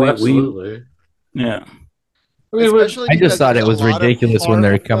like, absolutely. Yeah. I just thought it was ridiculous when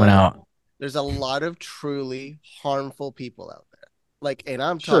they're coming out. There's a lot of truly harmful people out there. Like, and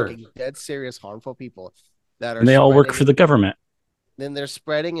I'm talking dead serious harmful people that are. And they all work for the government. Then they're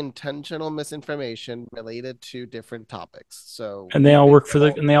spreading intentional misinformation related to different topics. So, and they all work for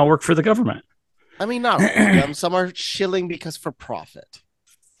the government. I mean, not all of them. Some are shilling because for profit.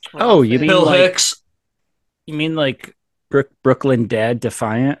 Oh, you mean Bill like Hicks? You mean like Brooklyn Dad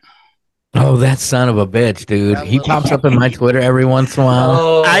Defiant? Oh, that son of a bitch, dude. He pops up in my Twitter every once in a while.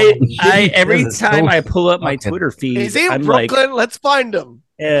 Oh, every time I pull up my Twitter feed, is he in Brooklyn? Like, let's find him.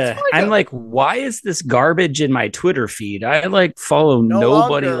 Yeah, I'm like, why is this garbage in my Twitter feed? I like follow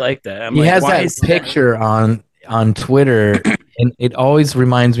nobody like that. He has that picture on Twitter, and it always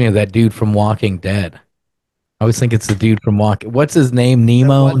reminds me of that dude from Walking Dead. I always think it's the dude from Walking. What's his name?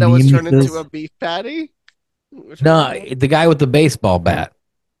 Nemo. The one that was turned into a beef patty. No, the guy with the baseball bat.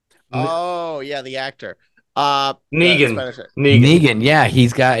 Oh yeah, the actor. Negan. Yeah,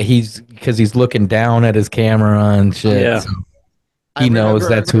 he's because he's looking down at his camera and shit. Yeah. So he knows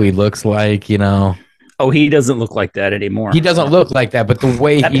that's who he looks like, you know. Oh, he doesn't look like that anymore. He doesn't look like that, but the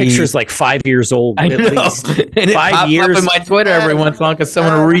way that picture's like 5 years old. I know. At least. And it 5 years up in my Twitter every once in a while because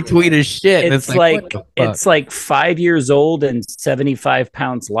someone will retweet his shit. And it's like 5 years old and 75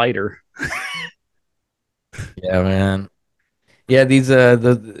 pounds lighter. Yeah, man. Yeah, these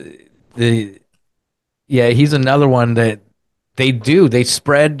he's another one that they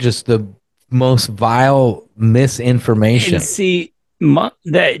spread just the most vile misinformation. And see,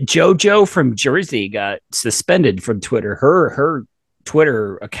 that JoJo from Jersey got suspended from Twitter. Her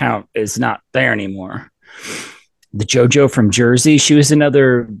Twitter account is not there anymore. The JoJo from Jersey, she was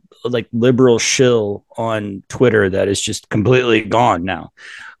another like liberal shill on Twitter that is just completely gone now.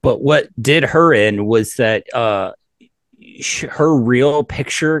 But what did her in was that her real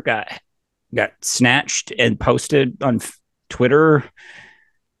picture got snatched and posted on Twitter,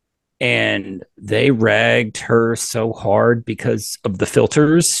 and they ragged her so hard because of the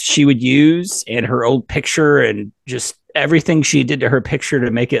filters she would use and her old picture and just everything she did to her picture to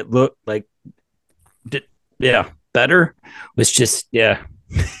make it look like better was just it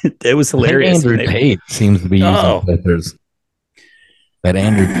was hilarious. Andrew Tate seems to be using filters. That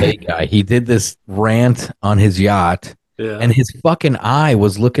Andrew Tate guy, he did this rant on his yacht, and his fucking eye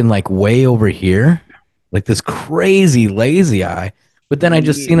was looking like way over here, like this crazy lazy eye. But then I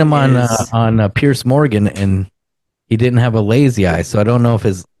just seen him on Pierce Morgan, and he didn't have a lazy eye. So I don't know if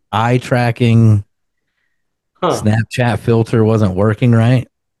his eye tracking Snapchat filter wasn't working right.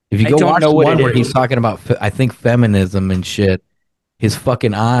 If you go watch the one where he's talking about, I think, feminism and shit, his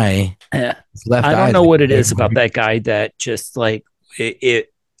fucking eye, his left eye. I don't know what it is about that guy that just like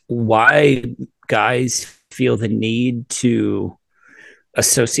why guys feel the need to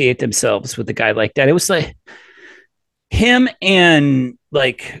associate themselves with a guy like that. It was like him and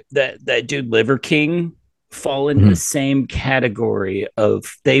like that dude Liver King fall into the same category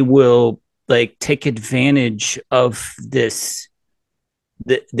of they will like take advantage of this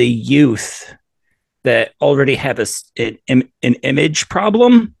the youth that already have an image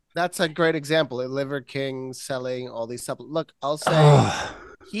problem. That's a great example. Liver King selling all these stuff. Look, I'll say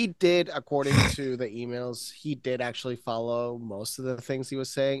he did, according to the emails, he did actually follow most of the things he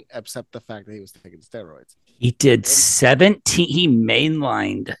was saying, except the fact that he was taking steroids. He did he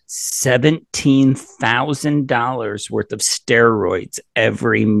mainlined $17,000 worth of steroids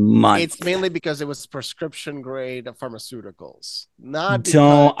every month. It's mainly because it was prescription grade pharmaceuticals.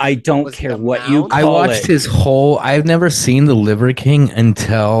 I don't care what you call I watched his whole, I've never seen the Liver King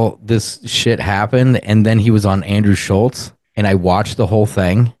until this shit happened, and then he was on Andrew Schultz, and I watched the whole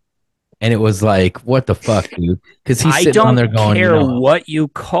thing. And it was like, what the fuck, dude? Because he's sitting on there going, I don't care what you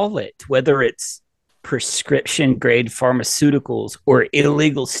call it, whether it's prescription grade pharmaceuticals or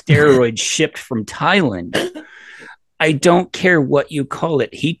illegal steroids shipped from Thailand. I don't care what you call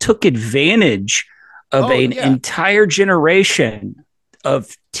it. He took advantage of an yeah. entire generation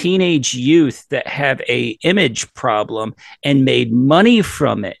of teenage youth that have a image problem and made money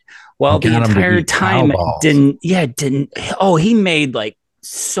from it while the Got him to entire eat time cow balls. didn't he made like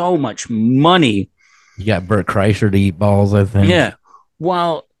so much money. You got Bert Kreischer to eat balls, I think. Yeah.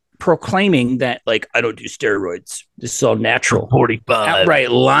 While proclaiming that, like, I don't do steroids. This is all natural. 45.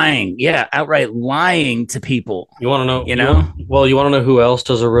 Outright lying. Yeah. Outright lying to people. You want to know? You know? You want to know who else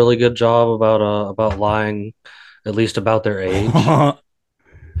does a really good job about lying, at least about their age?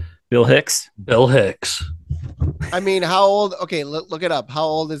 Bill Hicks. Bill Hicks. I mean, how old? Okay, look it up. How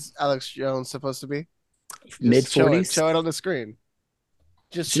old is Alex Jones supposed to be? Mid-40s. Show it on the screen.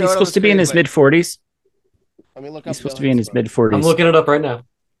 He's supposed to be in his mid-40s. Let me look up. He's supposed to be in his mid-40s. I'm looking it up right now.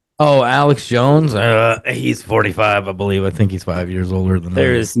 Oh, Alex Jones? He's 45, I believe. I think he's 5 years older than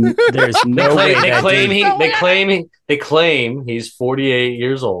There's no way. They claim he's 48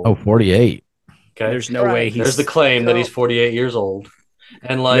 years old. Oh, 48. Okay. There's no way he's. There's the claim that he's 48 years old,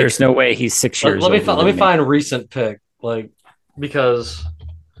 and like there's no way he's 6 years. Let me find a recent pic, like, because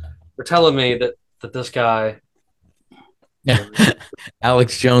they're telling me that this guy.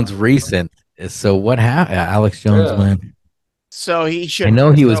 Alex Jones recent. So what happened? Alex Jones went. So he should. I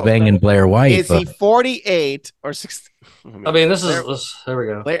know he was banging Blair White. Is he 48 or 60? I mean, there we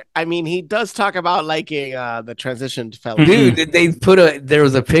go. I mean, he does talk about liking the transitioned fellow. Dude, there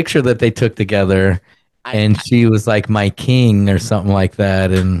was a picture that they took together, and she was like my king or something like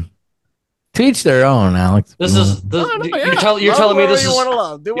that. And to each their own, Alex. You're telling me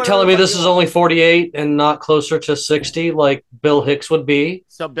this is only 48 and not closer to 60 like Bill Hicks would be.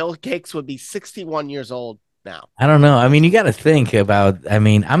 So Bill Hicks would be 61 years old now. I don't know. I mean, you got to think about. I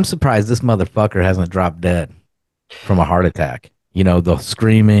mean, I'm surprised this motherfucker hasn't dropped dead from a heart attack. You know, the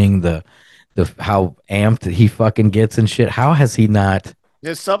screaming, the how amped he fucking gets and shit. How has he not?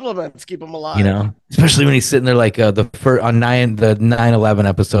 His supplements keep him alive. You know, especially when he's sitting there like the 9/11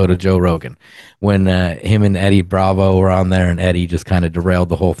 episode of Joe Rogan, when him and Eddie Bravo were on there, and Eddie just kind of derailed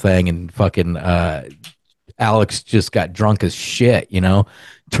the whole thing, and fucking Alex just got drunk as shit. You know,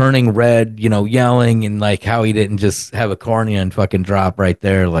 turning red. You know, yelling, and like how he didn't just have a cornea and fucking drop right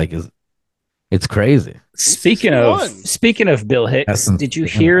there. Like, it's crazy. Speaking of Bill Hicks, did you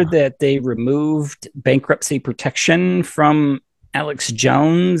hear that they removed bankruptcy protection from Alex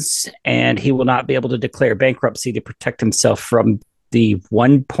Jones, and he will not be able to declare bankruptcy to protect himself from the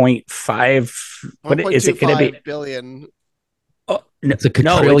 1.5. What is it going to be? Billion. Oh, it's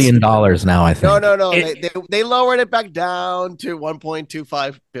 $1 trillion now, I think. No. They lowered it back down to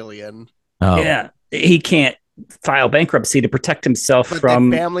 1.25 billion. Oh. Yeah, he can't file bankruptcy to protect himself from.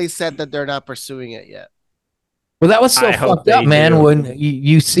 The family said that they're not pursuing it yet. Well, that was so fucked up, man. When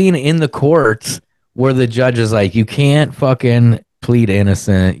you seen in the courts where the judge is like, you can't fucking plead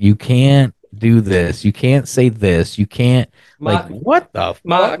innocent. You can't do this. You can't say this. You can't. What the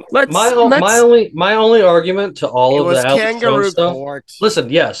fuck? My only argument to all of the Alex Jones stuff.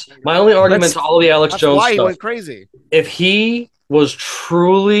 Listen, yes, my only argument to all the Alex Jones why stuff. He went crazy. If he was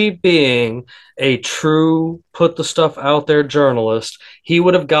truly being a true put the stuff out there journalist, he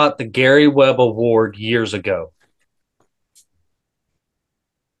would have got the Gary Webb Award years ago.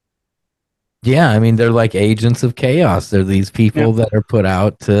 Yeah, I mean, they're like agents of chaos. They're these people that are put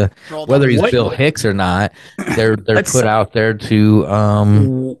out to, whether he's Bill Hicks or not, they're put out there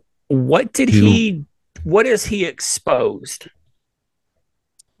to. What is he exposed?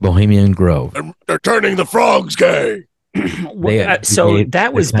 Bohemian Grove. They're turning the frogs gay.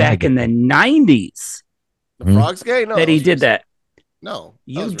 That was back in the 90s. The frogs gay? No. That he did that. No.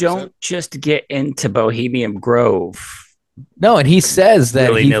 You don't just get into Bohemian Grove. No, and he says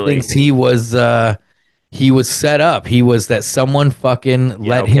that he thinks he was set up. He was that someone fucking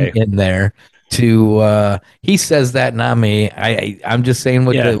let him in there to. He says that, not me. I'm just saying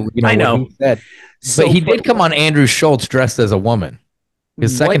what I know. What he said. But he did come on Andrew Schultz dressed as a woman.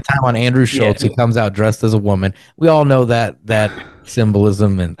 His second time on Andrew Schultz, he comes out dressed as a woman. We all know that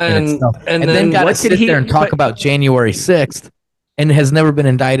symbolism and then got to sit there and talk about January 6th, and has never been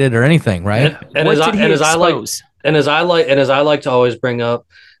indicted or anything, right? And as I like to always bring up,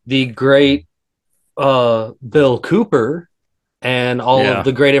 the great Bill Cooper and all of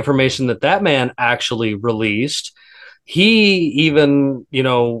the great information that man actually released. He even,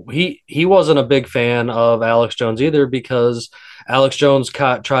 he wasn't a big fan of Alex Jones either, because Alex Jones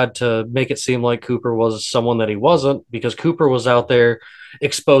tried to make it seem like Cooper was someone that he wasn't, because Cooper was out there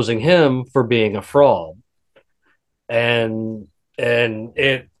exposing him for being a fraud. And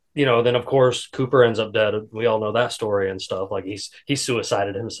it, then of course Cooper ends up dead. We all know that story and stuff. Like he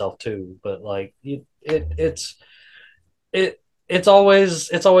suicided himself too. But like it's it's always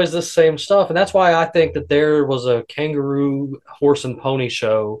the same stuff, and that's why I think that there was a kangaroo horse and pony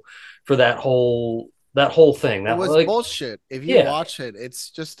show for that whole thing. It That was like bullshit. If you yeah, watch it, it's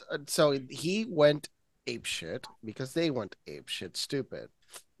just so he went ape shit because they went ape shit stupid.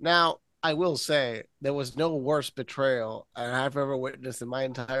 Now, I will say there was no worse betrayal I've ever witnessed in my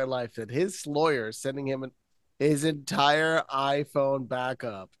entire life than his lawyer sending him his entire iPhone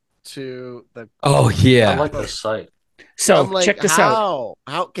backup to the. Oh I yeah. like this site. So I'm like, check this out.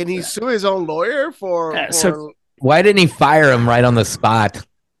 How can he sue his own lawyer for? So Why didn't he fire him right on the spot?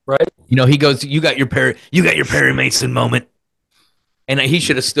 Right? You know, he goes, "You got your Perry Mason moment," and he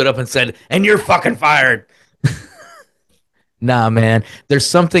should have stood up and said, "And you're fucking fired." Nah, man. There's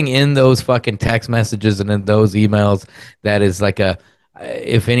something in those fucking text messages and in those emails that is like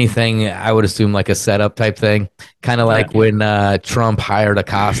if anything, I would assume like a setup type thing. Kind of like when Trump hired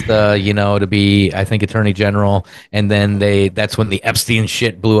Acosta, you know, to be, I think, Attorney General, and then that's when the Epstein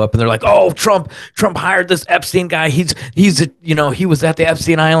shit blew up, and they're like, "Oh, Trump hired this Epstein guy. He was at the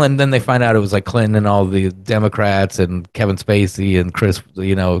Epstein Island." Then they find out it was like Clinton and all the Democrats and Kevin Spacey and Chris,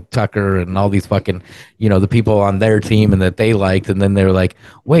 Tucker and all these fucking, the people on their team and that they liked, and then they're like,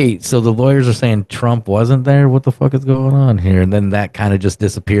 "Wait, so the lawyers are saying Trump wasn't there? What the fuck is going on here?" And then that kind of just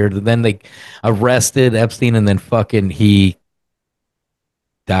disappeared. And then they arrested Epstein, and then fucking he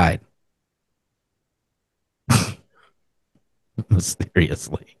died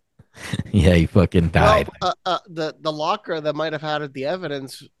mysteriously. Yeah, he fucking died. Well, the locker that might have had the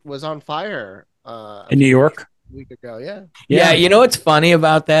evidence was on fire in New York a week ago. Yeah. Yeah, you know what's funny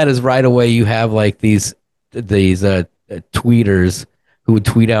about that is right away you have like these tweeters who would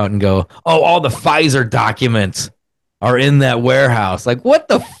tweet out and go, "Oh, all the Pfizer documents are in that warehouse." Like, what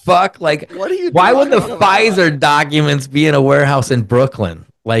the fuck? Like, What are you? why would the talking about? Pfizer documents be in a warehouse in Brooklyn?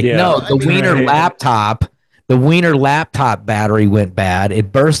 Like, Yeah. no, Well, I mean, the Wiener laptop battery went bad.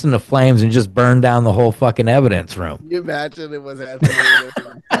 It burst into flames and just burned down the whole fucking evidence room. Can you imagine it was Anthony?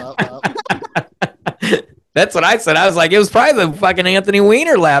 That's what I said. I was like, it was probably the fucking Anthony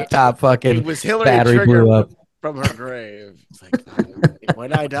Weiner laptop fucking It was Hillary battery Trigger blew up. from her grave. It's like,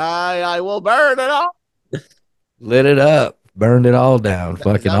 when I die, I will burn it all. Lit it up, burned it all down. Is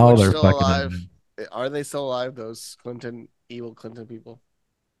Fucking that all one their still fucking alive? evidence. Are they still alive? Those evil Clinton people.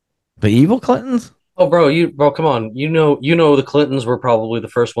 The evil Clintons? Oh, bro, come on. You know, the Clintons were probably the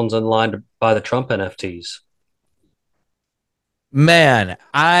first ones in line to buy the Trump NFTs. Man,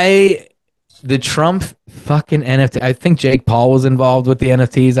 the Trump fucking NFT. I think Jake Paul was involved with the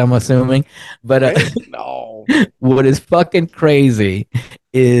NFTs, I'm assuming. But No. what is fucking crazy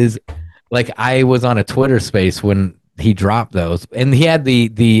is like I was on a Twitter space when he dropped those, and he had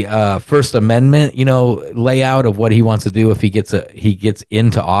the First Amendment, layout of what he wants to do if he gets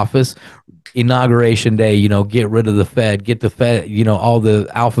into office. Inauguration day, get rid of the Fed, get the Fed, all the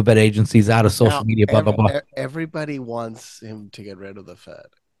alphabet agencies out of social media, blah blah blah. Everybody wants him to get rid of the Fed.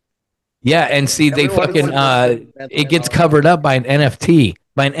 Yeah, and see, they Everyone fucking wants it gets covered up by an NFT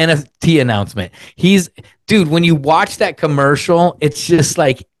announcement. Dude, when you watch that commercial, it's just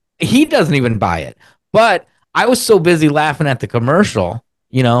like he doesn't even buy it. But I was so busy laughing at the commercial,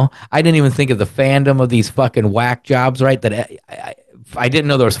 I didn't even think of the fandom of these fucking whack jobs, right? That I didn't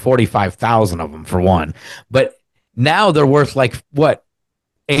know there was 45,000 of them for one. But now they're worth like what,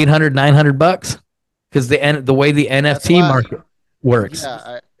 $800-900 because the way the NFT market works.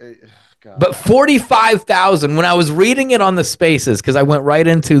 Yeah, God. But 45,000 when I was reading it on the spaces, because I went right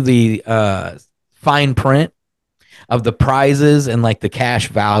into the fine print of the prizes and like the cash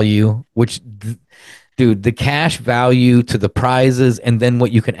value, which, dude, the cash value to the prizes and then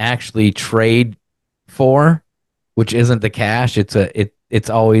what you can actually trade for, which isn't the cash. It's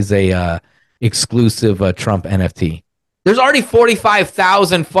always a exclusive Trump NFT. There's already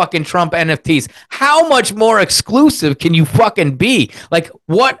 45,000 fucking Trump NFTs. How much more exclusive can you fucking be? Like,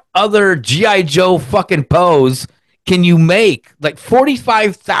 what other G.I. Joe fucking pose can you make? Like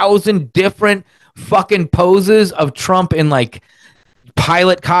 45,000 different fucking poses of Trump in like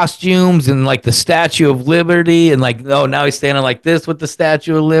pilot costumes and like the Statue of Liberty and like, oh, now he's standing like this with the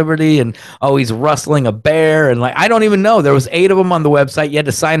Statue of Liberty and oh, he's rustling a bear and like, I don't even know. There was 8 of them on the website. You had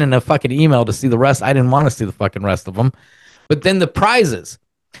to sign in a fucking email to see the rest. I didn't want to see the fucking rest of them. But then the prizes,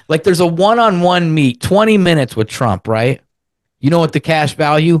 like there's a one-on-one meet, 20 minutes with Trump, right? You know what the cash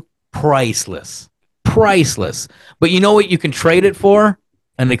value? Priceless. But you know what you can trade it for?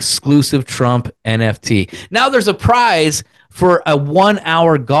 An exclusive Trump NFT. Now there's a prize for a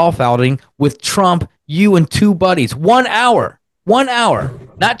 1-hour golf outing with Trump, you and 2 buddies. 1 hour. 1 hour.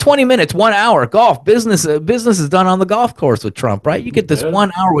 Not 20 minutes, 1 hour. Golf. Business is done on the golf course with Trump, right? You get this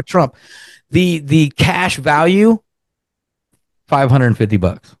 1 hour with Trump. The cash value,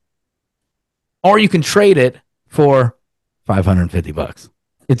 $550. Or you can trade it for $550.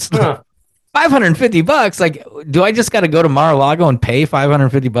 It's Huh. $550. Like, do I just got to go to Mar-a-Lago and pay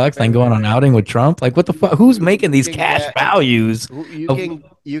 $550 then go on an outing with Trump? Like, what the fuck? Who's making these cash values?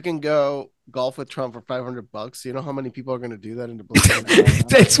 You can go golf with Trump for $500. You know how many people are going to do that in the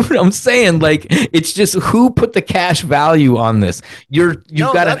That's what I'm saying. Like, it's just who put the cash value on this. You've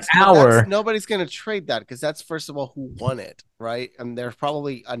got an hour. Nobody's going to trade that because that's first of all who won it, right? And there's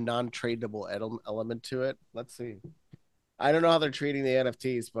probably a non-tradable element to it. Let's see. I don't know how they're treating the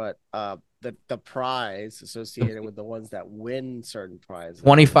NFTs, but the prize associated with the ones that win certain prizes.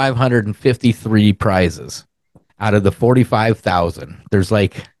 2,553 prizes out of the 45,000. There's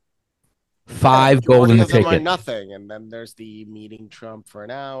like 5 golden tickets. Are nothing, and then there's the meeting Trump for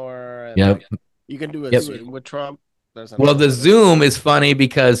an hour. And yep. You can do a Zoom with Trump. Well, the Zoom is funny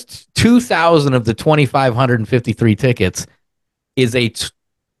because 2,000 of the 2,553 tickets is a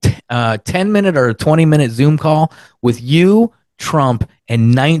 10-minute or a 20-minute Zoom call with you, Trump,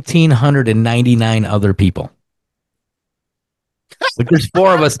 and 1,999 other people. Like there's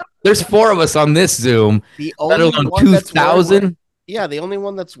 4 of us. There's 4 of us on this Zoom. The only one 2,000. Yeah, the only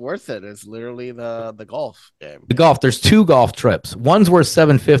one that's worth it is literally the golf game. The golf. There's 2 golf trips. One's worth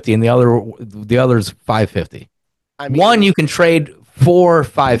 $750, and the other's $550. I mean, one you can trade for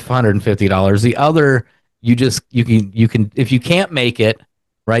 $550. The other you can if you can't make it.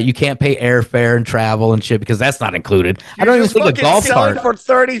 Right, you can't pay airfare and travel and shit because that's not included. I don't even think a golf cart for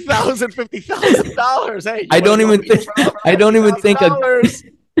 $30,000, $50,000. Hey, I don't even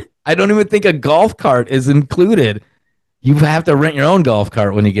think a golf cart is included. You have to rent your own golf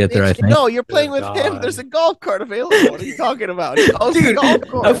cart when you get there. I think. No, you're playing with him. There's a golf cart available. What are you talking about? Dude, a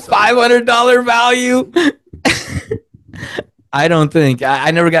 $500 value. I don't think I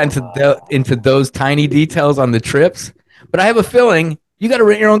never got into those tiny details on the trips, but I have a feeling. You got to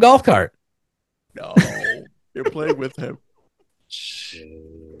rent your own golf cart. No, you're playing with him.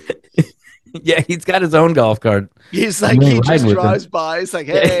 Yeah, he's got his own golf cart. He's like, he just drives by. He's like,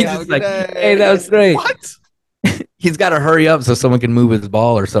 hey, hey, that was great. What? He's got to hurry up so someone can move his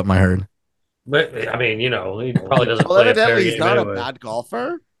ball or something, I heard. But, I mean, he probably doesn't play a fair he's game not anyway. a bad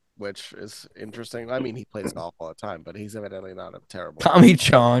golfer, which is interesting. I mean, he plays golf all the time, but he's evidently not a terrible Tommy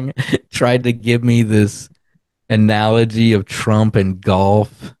Chong tried to give me this analogy of Trump and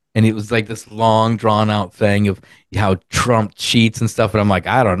golf, and it was like this long drawn out thing of how Trump cheats and stuff, and I'm like,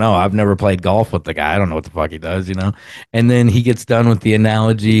 I don't know, I've never played golf with the guy, I don't know what the fuck he does, and then he gets done with the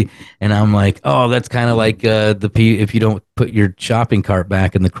analogy and I'm like, oh, that's kind of like if you don't put your shopping cart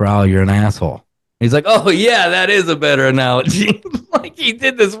back in the corral, you're an asshole. He's like, oh yeah, that is a better analogy. Like he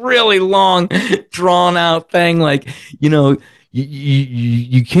did this really long drawn out thing, like you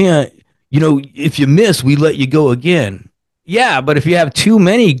can't, if you miss, we let you go again. Yeah, but if you have too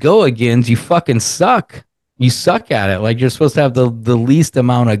many go agains, you fucking suck. You suck at it. Like you're supposed to have the least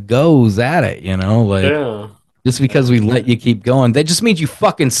amount of goes at it, just because we let you keep going. That just means you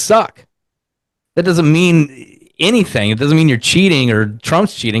fucking suck. That doesn't mean anything. It doesn't mean you're cheating or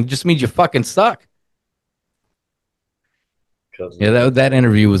Trump's cheating. It just means you fucking suck. Yeah, that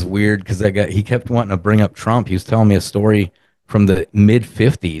interview was weird because he kept wanting to bring up Trump. He was telling me a story from the mid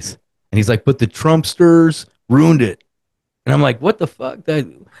 50s. And he's like, but the Trumpsters ruined it. And I'm like, what the fuck? There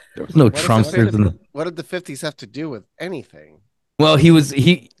was no Trumpsters. What did the 50s have to do with anything? Well,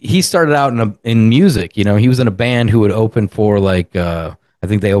 he started out in music. He was in a band who would open for like, I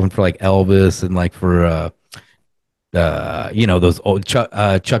think they opened for like Elvis and like for, those old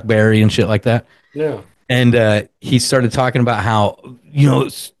Chuck Berry and shit like that. Yeah. And he started talking about how,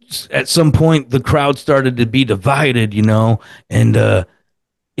 at some point the crowd started to be divided, and,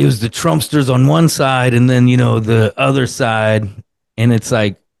 it was the Trumpsters on one side and then, the other side. And it's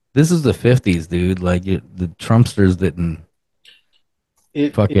like, this is the 50s, dude. Like the Trumpsters didn't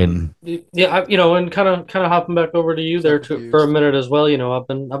fucking. Yeah. And kind of hopping back over to you there for a minute as well. I've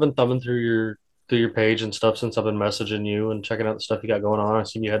been thumbing through your page and stuff since I've been messaging you and checking out the stuff you got going on. I've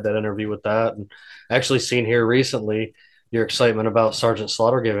seen you had that interview with that, and actually seen here recently your excitement about Sergeant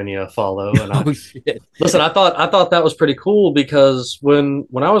Slaughter giving you a follow. And listen, I thought that was pretty cool because when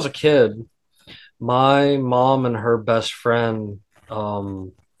I was a kid, my mom and her best friend,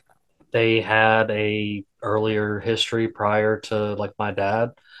 they had a earlier history prior to like my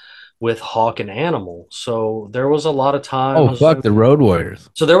dad with Hawk and Animal. So there was a lot of Oh times. fuck the Road Warriors.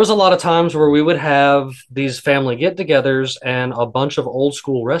 So there was a lot of times where we would have these family get-togethers, and a bunch of old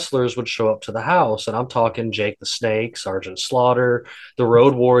school wrestlers would show up to the house. And I'm talking Jake the Snake, Sergeant Slaughter, the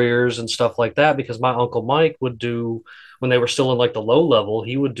Road Warriors, and stuff like that. Because my uncle Mike would do, when they were still in like the low level,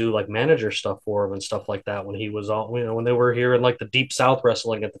 he would do like manager stuff for them and stuff like that when he was on, when they were here in like the Deep South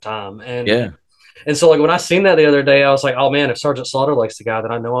wrestling at the time. And so, like, when I seen that the other day, I was like, oh man, if Sergeant Slaughter likes the guy,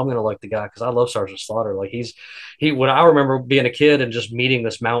 then I know I'm going to like the guy, because I love Sergeant Slaughter. Like, when I remember being a kid and just meeting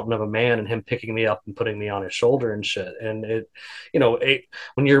this mountain of a man and him picking me up and putting me on his shoulder and shit. And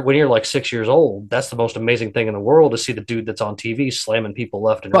when you're like 6 years old, that's the most amazing thing in the world, to see the dude that's on TV slamming people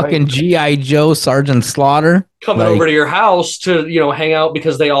left and Fucking right. G.I. Joe Sergeant Slaughter. Coming over to your house to, hang out,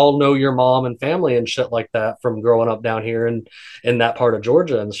 because they all know your mom and family and shit like that from growing up down here and in that part of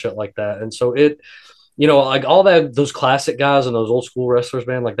Georgia and shit like that. And so like all those classic guys and those old school wrestlers,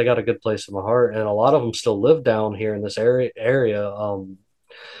 man, like they got a good place in my heart, and a lot of them still live down here in this area.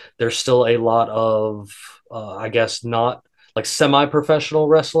 There's still a lot of, I guess, not like semi-professional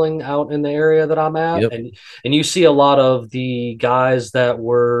wrestling out in the area that I'm at. Yep. And you see a lot of the guys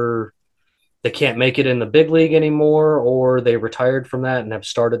they can't make it in the big league anymore, or they retired from that and have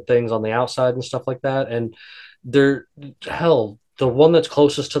started things on the outside and stuff like that. And they're, hell, the one that's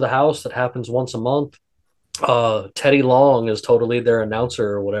closest to the house that happens once a month, Teddy Long is totally their announcer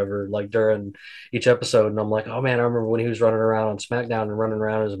or whatever, like during each episode. And I'm like, oh man, I remember when he was running around on SmackDown and running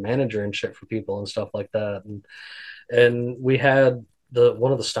around as a manager and shit for people and stuff like that. And we had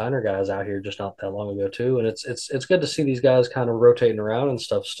one of the Steiner guys out here just not that long ago too. And it's good to see these guys kind of rotating around and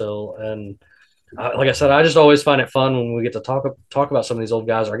stuff still. And like I said, I just always find it fun when we get to talk about some of these old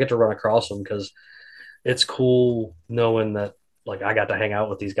guys, or I get to run across them, because it's cool knowing that, like, I got to hang out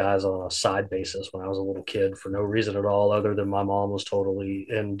with these guys on a side basis when I was a little kid for no reason at all, other than my mom was totally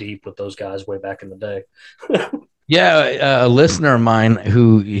in deep with those guys way back in the day. Yeah, a listener of mine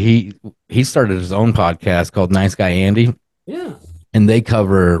who he started his own podcast called Nice Guy Andy. Yeah. And they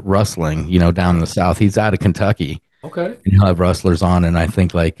cover wrestling, down in the South. He's out of Kentucky. Okay. And he'll have wrestlers on, and I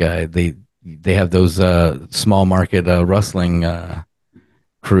think like they have those small market wrestling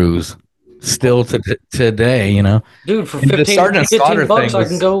crews still to today, Dude, for And the 15, Sergeant 15 Slaughter bucks, thing I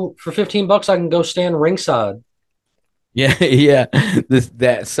can go for $15. I can go stand ringside. Yeah, yeah.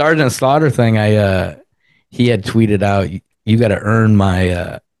 That Sergeant Slaughter thing, he had tweeted out, you got to earn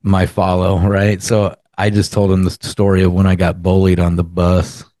my follow, right? So I just told him the story of when I got bullied on the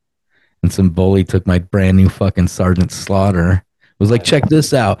bus, and some bully took my brand new fucking Sergeant Slaughter. Was like, check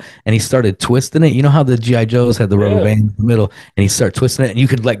this out, and he started twisting it. You know how the GI Joes had the rubber band in the middle, and he started twisting it, and you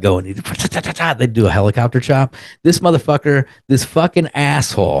could let go, and they'd do a helicopter chop. This motherfucker, this fucking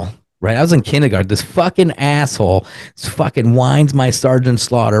asshole. Right, I was in kindergarten. This fucking asshole fucking whines my Sergeant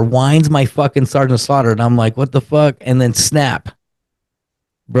Slaughter, whines my fucking Sergeant Slaughter, and I'm like, what the fuck? And then snap,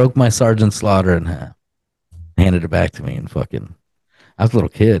 broke my Sergeant Slaughter in half, handed it back to me, and fucking, I was a little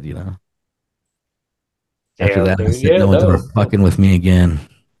kid, After that, I said, no one's ever fucking with me again.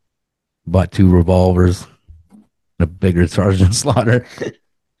 Bought 2 revolvers, and a bigger Sergeant Slaughter.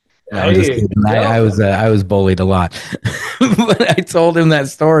 No, I'm just kidding. I was bullied a lot. But I told him that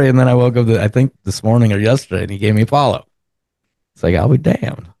story, and then I woke up, I think this morning or yesterday, and he gave me a follow. It's like, I'll be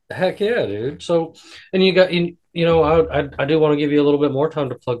damned. Heck yeah, dude. So, and you got, I do want to give you a little bit more time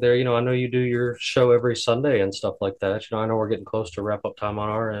to plug there. I know you do your show every Sunday and stuff like that. I know we're getting close to wrap up time on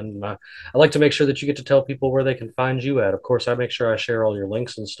our end. And I like to make sure that you get to tell people where they can find you at. Of course, I make sure I share all your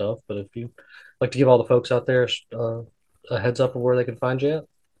links and stuff. But if you like to give all the folks out there a heads up of where they can find you at.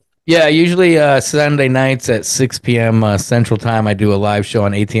 Yeah, usually Sunday nights at 6 p.m. Central Time, I do a live show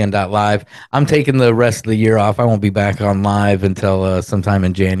on ATN.live. I'm taking the rest of the year off. I won't be back on live until sometime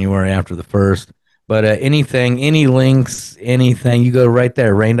in January after the 1st. But anything, any links, anything, you go right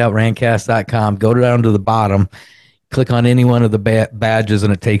there, rainoutRancast.com, go down to the bottom, click on any one of the badges,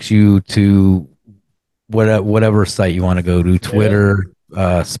 and it takes you to whatever site you want to go to, Twitter,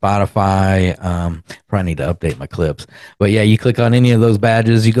 Spotify. Probably need to update my clips, but yeah, you click on any of those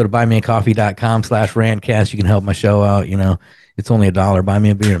badges, you go to buymeacoffee.com/rantcast. You can help my show out. It's only $1. Buy me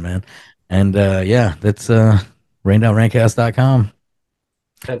a beer, man. And yeah, that's rainoutRancast.com.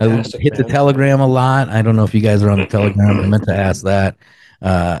 Fantastic, hit the Telegram a lot. I don't know if you guys are on the Telegram. I meant to ask that.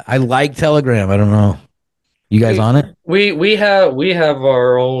 I like Telegram. I don't know, you guys on it? We have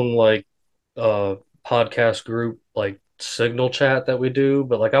our own like podcast group, like signal chat that we do,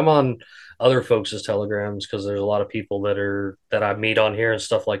 but like I'm on other folks' telegrams because there's a lot of people that I meet on here and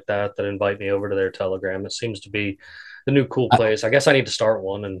stuff like that invite me over to their Telegram. It seems to be the new cool place. I guess I need to start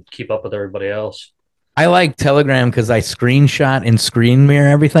one and keep up with everybody else. I like Telegram because I screenshot and screen mirror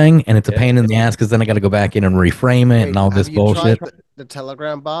everything, and it's a Yeah. pain in the ass because then I got to go back in and reframe it Wait, and all this have you bullshit. tried the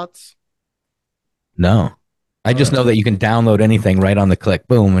Telegram bots? No, I just Alright. know that you can download anything right on the click,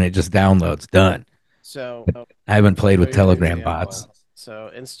 boom, and it just downloads. Done. So I haven't played show with you an Telegram example. bots.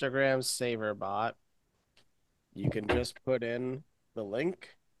 So Instagram Saver bot, you can just put in the link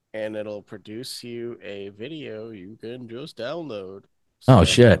and it'll produce you a video you can just download. Oh So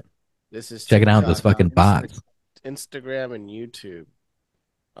shit! this is Check it out, those TikTok, fucking bots. Instagram, and YouTube.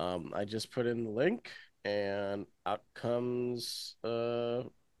 I just put in the link and out comes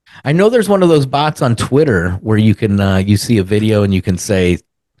I know there's one of those bots on Twitter where you can you see a video and you can say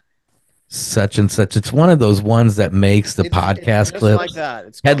such and such. It's one of those ones that makes the podcast just clips. like that.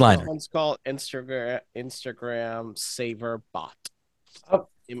 It's Headliner. This one's called Instagram Saver Bot. Oh.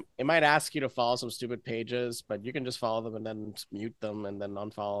 It might ask you to follow some stupid pages, but you can just follow them and then mute them and then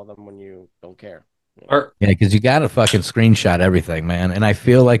unfollow them when you don't care. Or Yeah, because you got to fucking screenshot everything, man. And I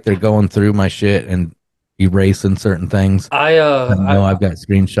feel like they're going through my shit and erasing certain things. I know I've got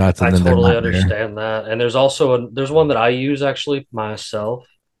screenshots and I then totally they're not there. understand that. And there's also there's one that I use actually myself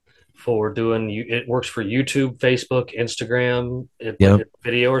for doing it works for YouTube, Facebook, Instagram, like Yep. a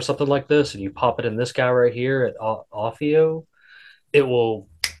video or something like this, and you pop it in this guy right here at Authio, it will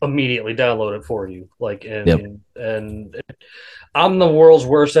immediately download it for you. Like and I'm the world's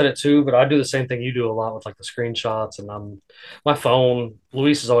worst at it too, but I do the same thing you do a lot with like the screenshots and my phone.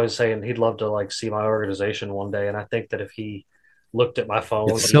 Luis is always saying he'd love to like see my organization one day, and I think that if he looked at my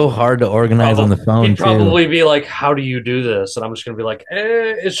phone, It's so hard to organize on the phone he'd too. probably be like, "How do you do this?" And I'm just gonna be like,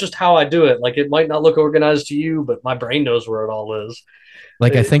 "It's just how I do it. Like it might not look organized to you, but my brain knows where it all is."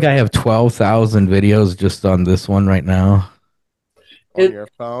 Like I think I have 12,000 videos just on this one right now. On your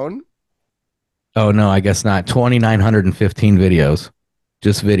phone? Oh no, I guess not. 2,915 videos,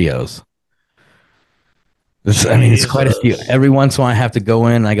 just videos. I mean, it's quite a few. Every once in a while, I have to go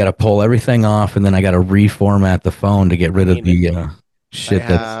in. I got to pull everything off, and then I got to reformat the phone to get rid of the shit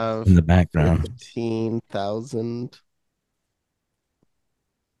that's in the background. 15,000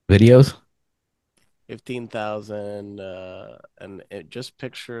 videos. 15,000, and just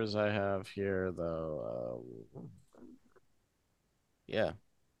pictures I have here though. Yeah.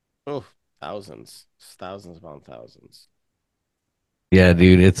 Oh, thousands upon thousands. Yeah,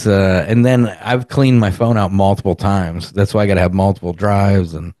 dude. It's and then I've cleaned my phone out multiple times. That's why I got to have multiple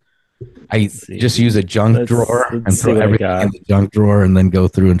drives, and I just use a junk drawer and throw everything in the junk drawer, and then go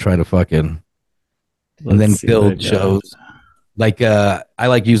through and try to fucking, and then build shows. Like I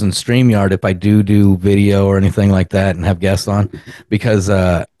like using StreamYard if I do video or anything like that and have guests on, because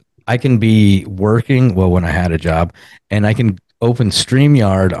I can be working when I had a job, and I can open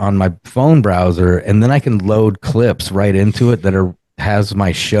StreamYard on my phone browser, and then I can load clips right into it that has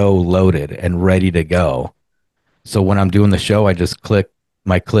my show loaded and ready to go. So when I'm doing the show, I just click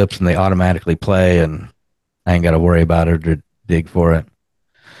my clips and they automatically play, and I ain't got to worry about it or dig for it.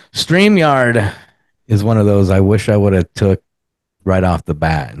 StreamYard is one of those I wish I would have took right off the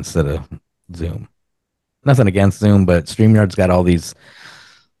bat instead of Zoom. Nothing against Zoom, but StreamYard's got all these.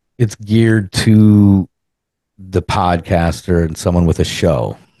 It's geared to the podcaster and someone with a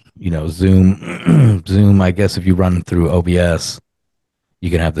show. You know, Zoom, I guess if you run through OBS, you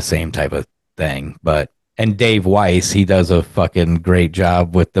can have the same type of thing. And Dave Weiss, he does a fucking great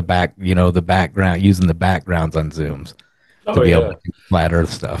job with the background, using the backgrounds on Zooms to be able to do flat Earth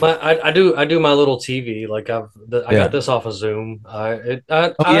stuff. I do my little TV. Like I got this off of Zoom.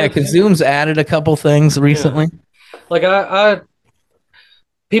 Because Zoom's added a couple things recently. Yeah. Like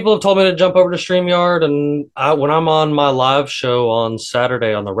people have told me to jump over to StreamYard, and when I'm on my live show on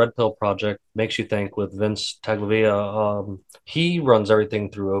Saturday on the Red Pill Project, Makes You Think with Vince Taglavia, he runs everything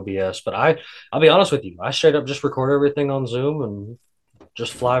through OBS. But I'll be honest with you, I straight up just record everything on Zoom and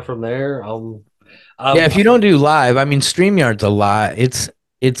just fly from there. If you don't do live, I mean, StreamYard's a lot. It's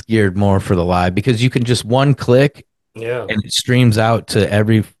geared more for the live because you can just one click, and it streams out to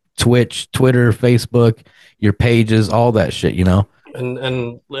every Twitch, Twitter, Facebook, your pages, all that shit. You know.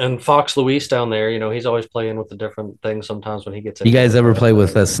 And Fox Luis down there, you know, he's always playing with the different things. Sometimes when he gets, you guys ever play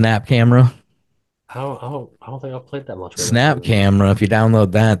with a Snap Camera? I don't think I've played that much with Snap Camera. If you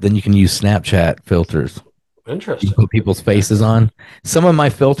download that, then you can use Snapchat filters. Interesting. You put people's faces on. Some of my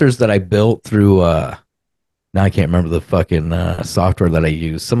filters that I built through now I can't remember the fucking software that I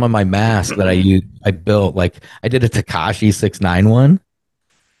use. Some of my masks that I built, like I did a Takashi 691.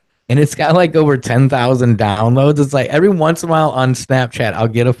 And it's got like over 10,000 downloads. It's like every once in a while on Snapchat, I'll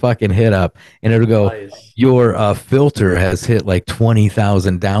get a fucking hit up and it'll go, nice. Your filter has hit like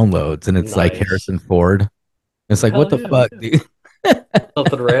 20,000 downloads. And it's like Harrison Ford. It's like, what the fuck, dude?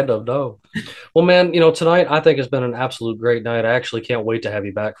 Something random. No. Well, man, tonight I think has been an absolute great night. I actually can't wait to have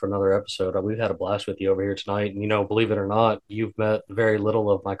you back for another episode. We've had a blast with you over here tonight. And, believe it or not, you've met very little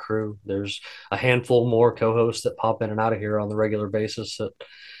of my crew. There's a handful more co-hosts that pop in and out of here on the regular basis that,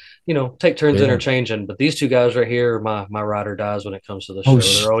 take turns Yeah. interchanging. But these two guys right here are my ride or dies when it comes to the Oh,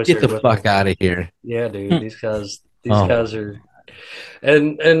 show. They're always get here the with fuck me. out of here. Yeah, dude. These Oh. guys are,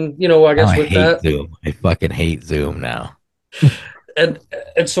 and I guess I with hate that, Zoom. I fucking hate Zoom now. and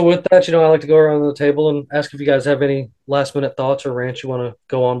and so with that, I like to go around the table and ask if you guys have any last minute thoughts or rants you want to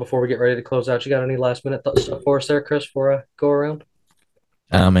go on before we get ready to close out. You got any last minute stuff for us there, Chris, before I go around?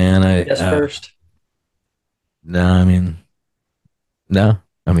 Oh man, Yes, first. no, I mean, no.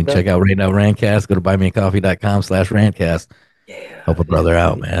 I mean, No? check out Right Now Rantcast. Go to buymeacoffee.com/rantcast. Yeah. Help a brother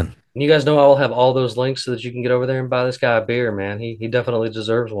out, man. And you guys know I'll have all those links so that you can get over there and buy this guy a beer, man. He definitely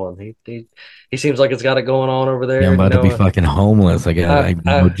deserves one. He seems like it's got it going on over Yeah, there. I'm about to be fucking homeless. I I, got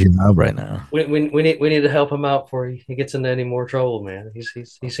no job right now. we need to help him out before he gets into any more trouble, man.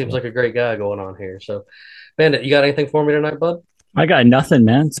 He seems like a great guy going on here. So, Bandit, you got anything for me tonight, bud? I got nothing,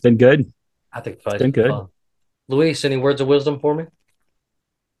 man. It's been good. I think It's been good. fun. Luis, any words of wisdom for me?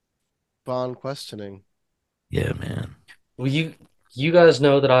 Bond questioning. Yeah, man. Well, you guys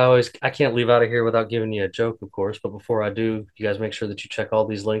know that I can't leave out of here without giving you a joke, of course. But before I do, you guys make sure that you check all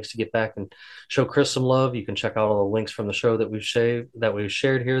these links to get back and show Chris some love. You can check out all the links from the show that we've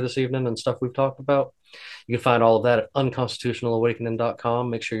shared here this evening and stuff we've talked about. You can find all of that at unconstitutionalawakening.com.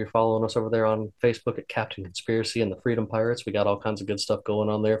 Make sure you're following us over there on Facebook at Captain Conspiracy and the Freedom Pirates. We got all kinds of good stuff going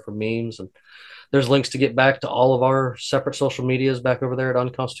on there for memes, and there's links to get back to all of our separate social medias back over there at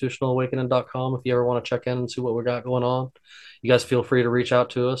unconstitutionalawakening.com if you ever want to check in and see what we got going on. You guys feel free to reach out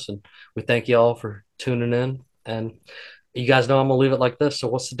to us, and we thank you all for tuning in. And you guys know I'm gonna leave it like this. So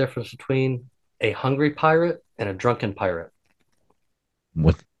what's the difference between a hungry pirate and a drunken pirate?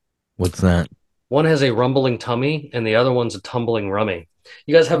 What's that? One has a rumbling tummy and the other one's a tumbling rummy.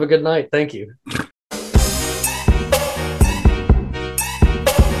 You guys have a good night. Thank you.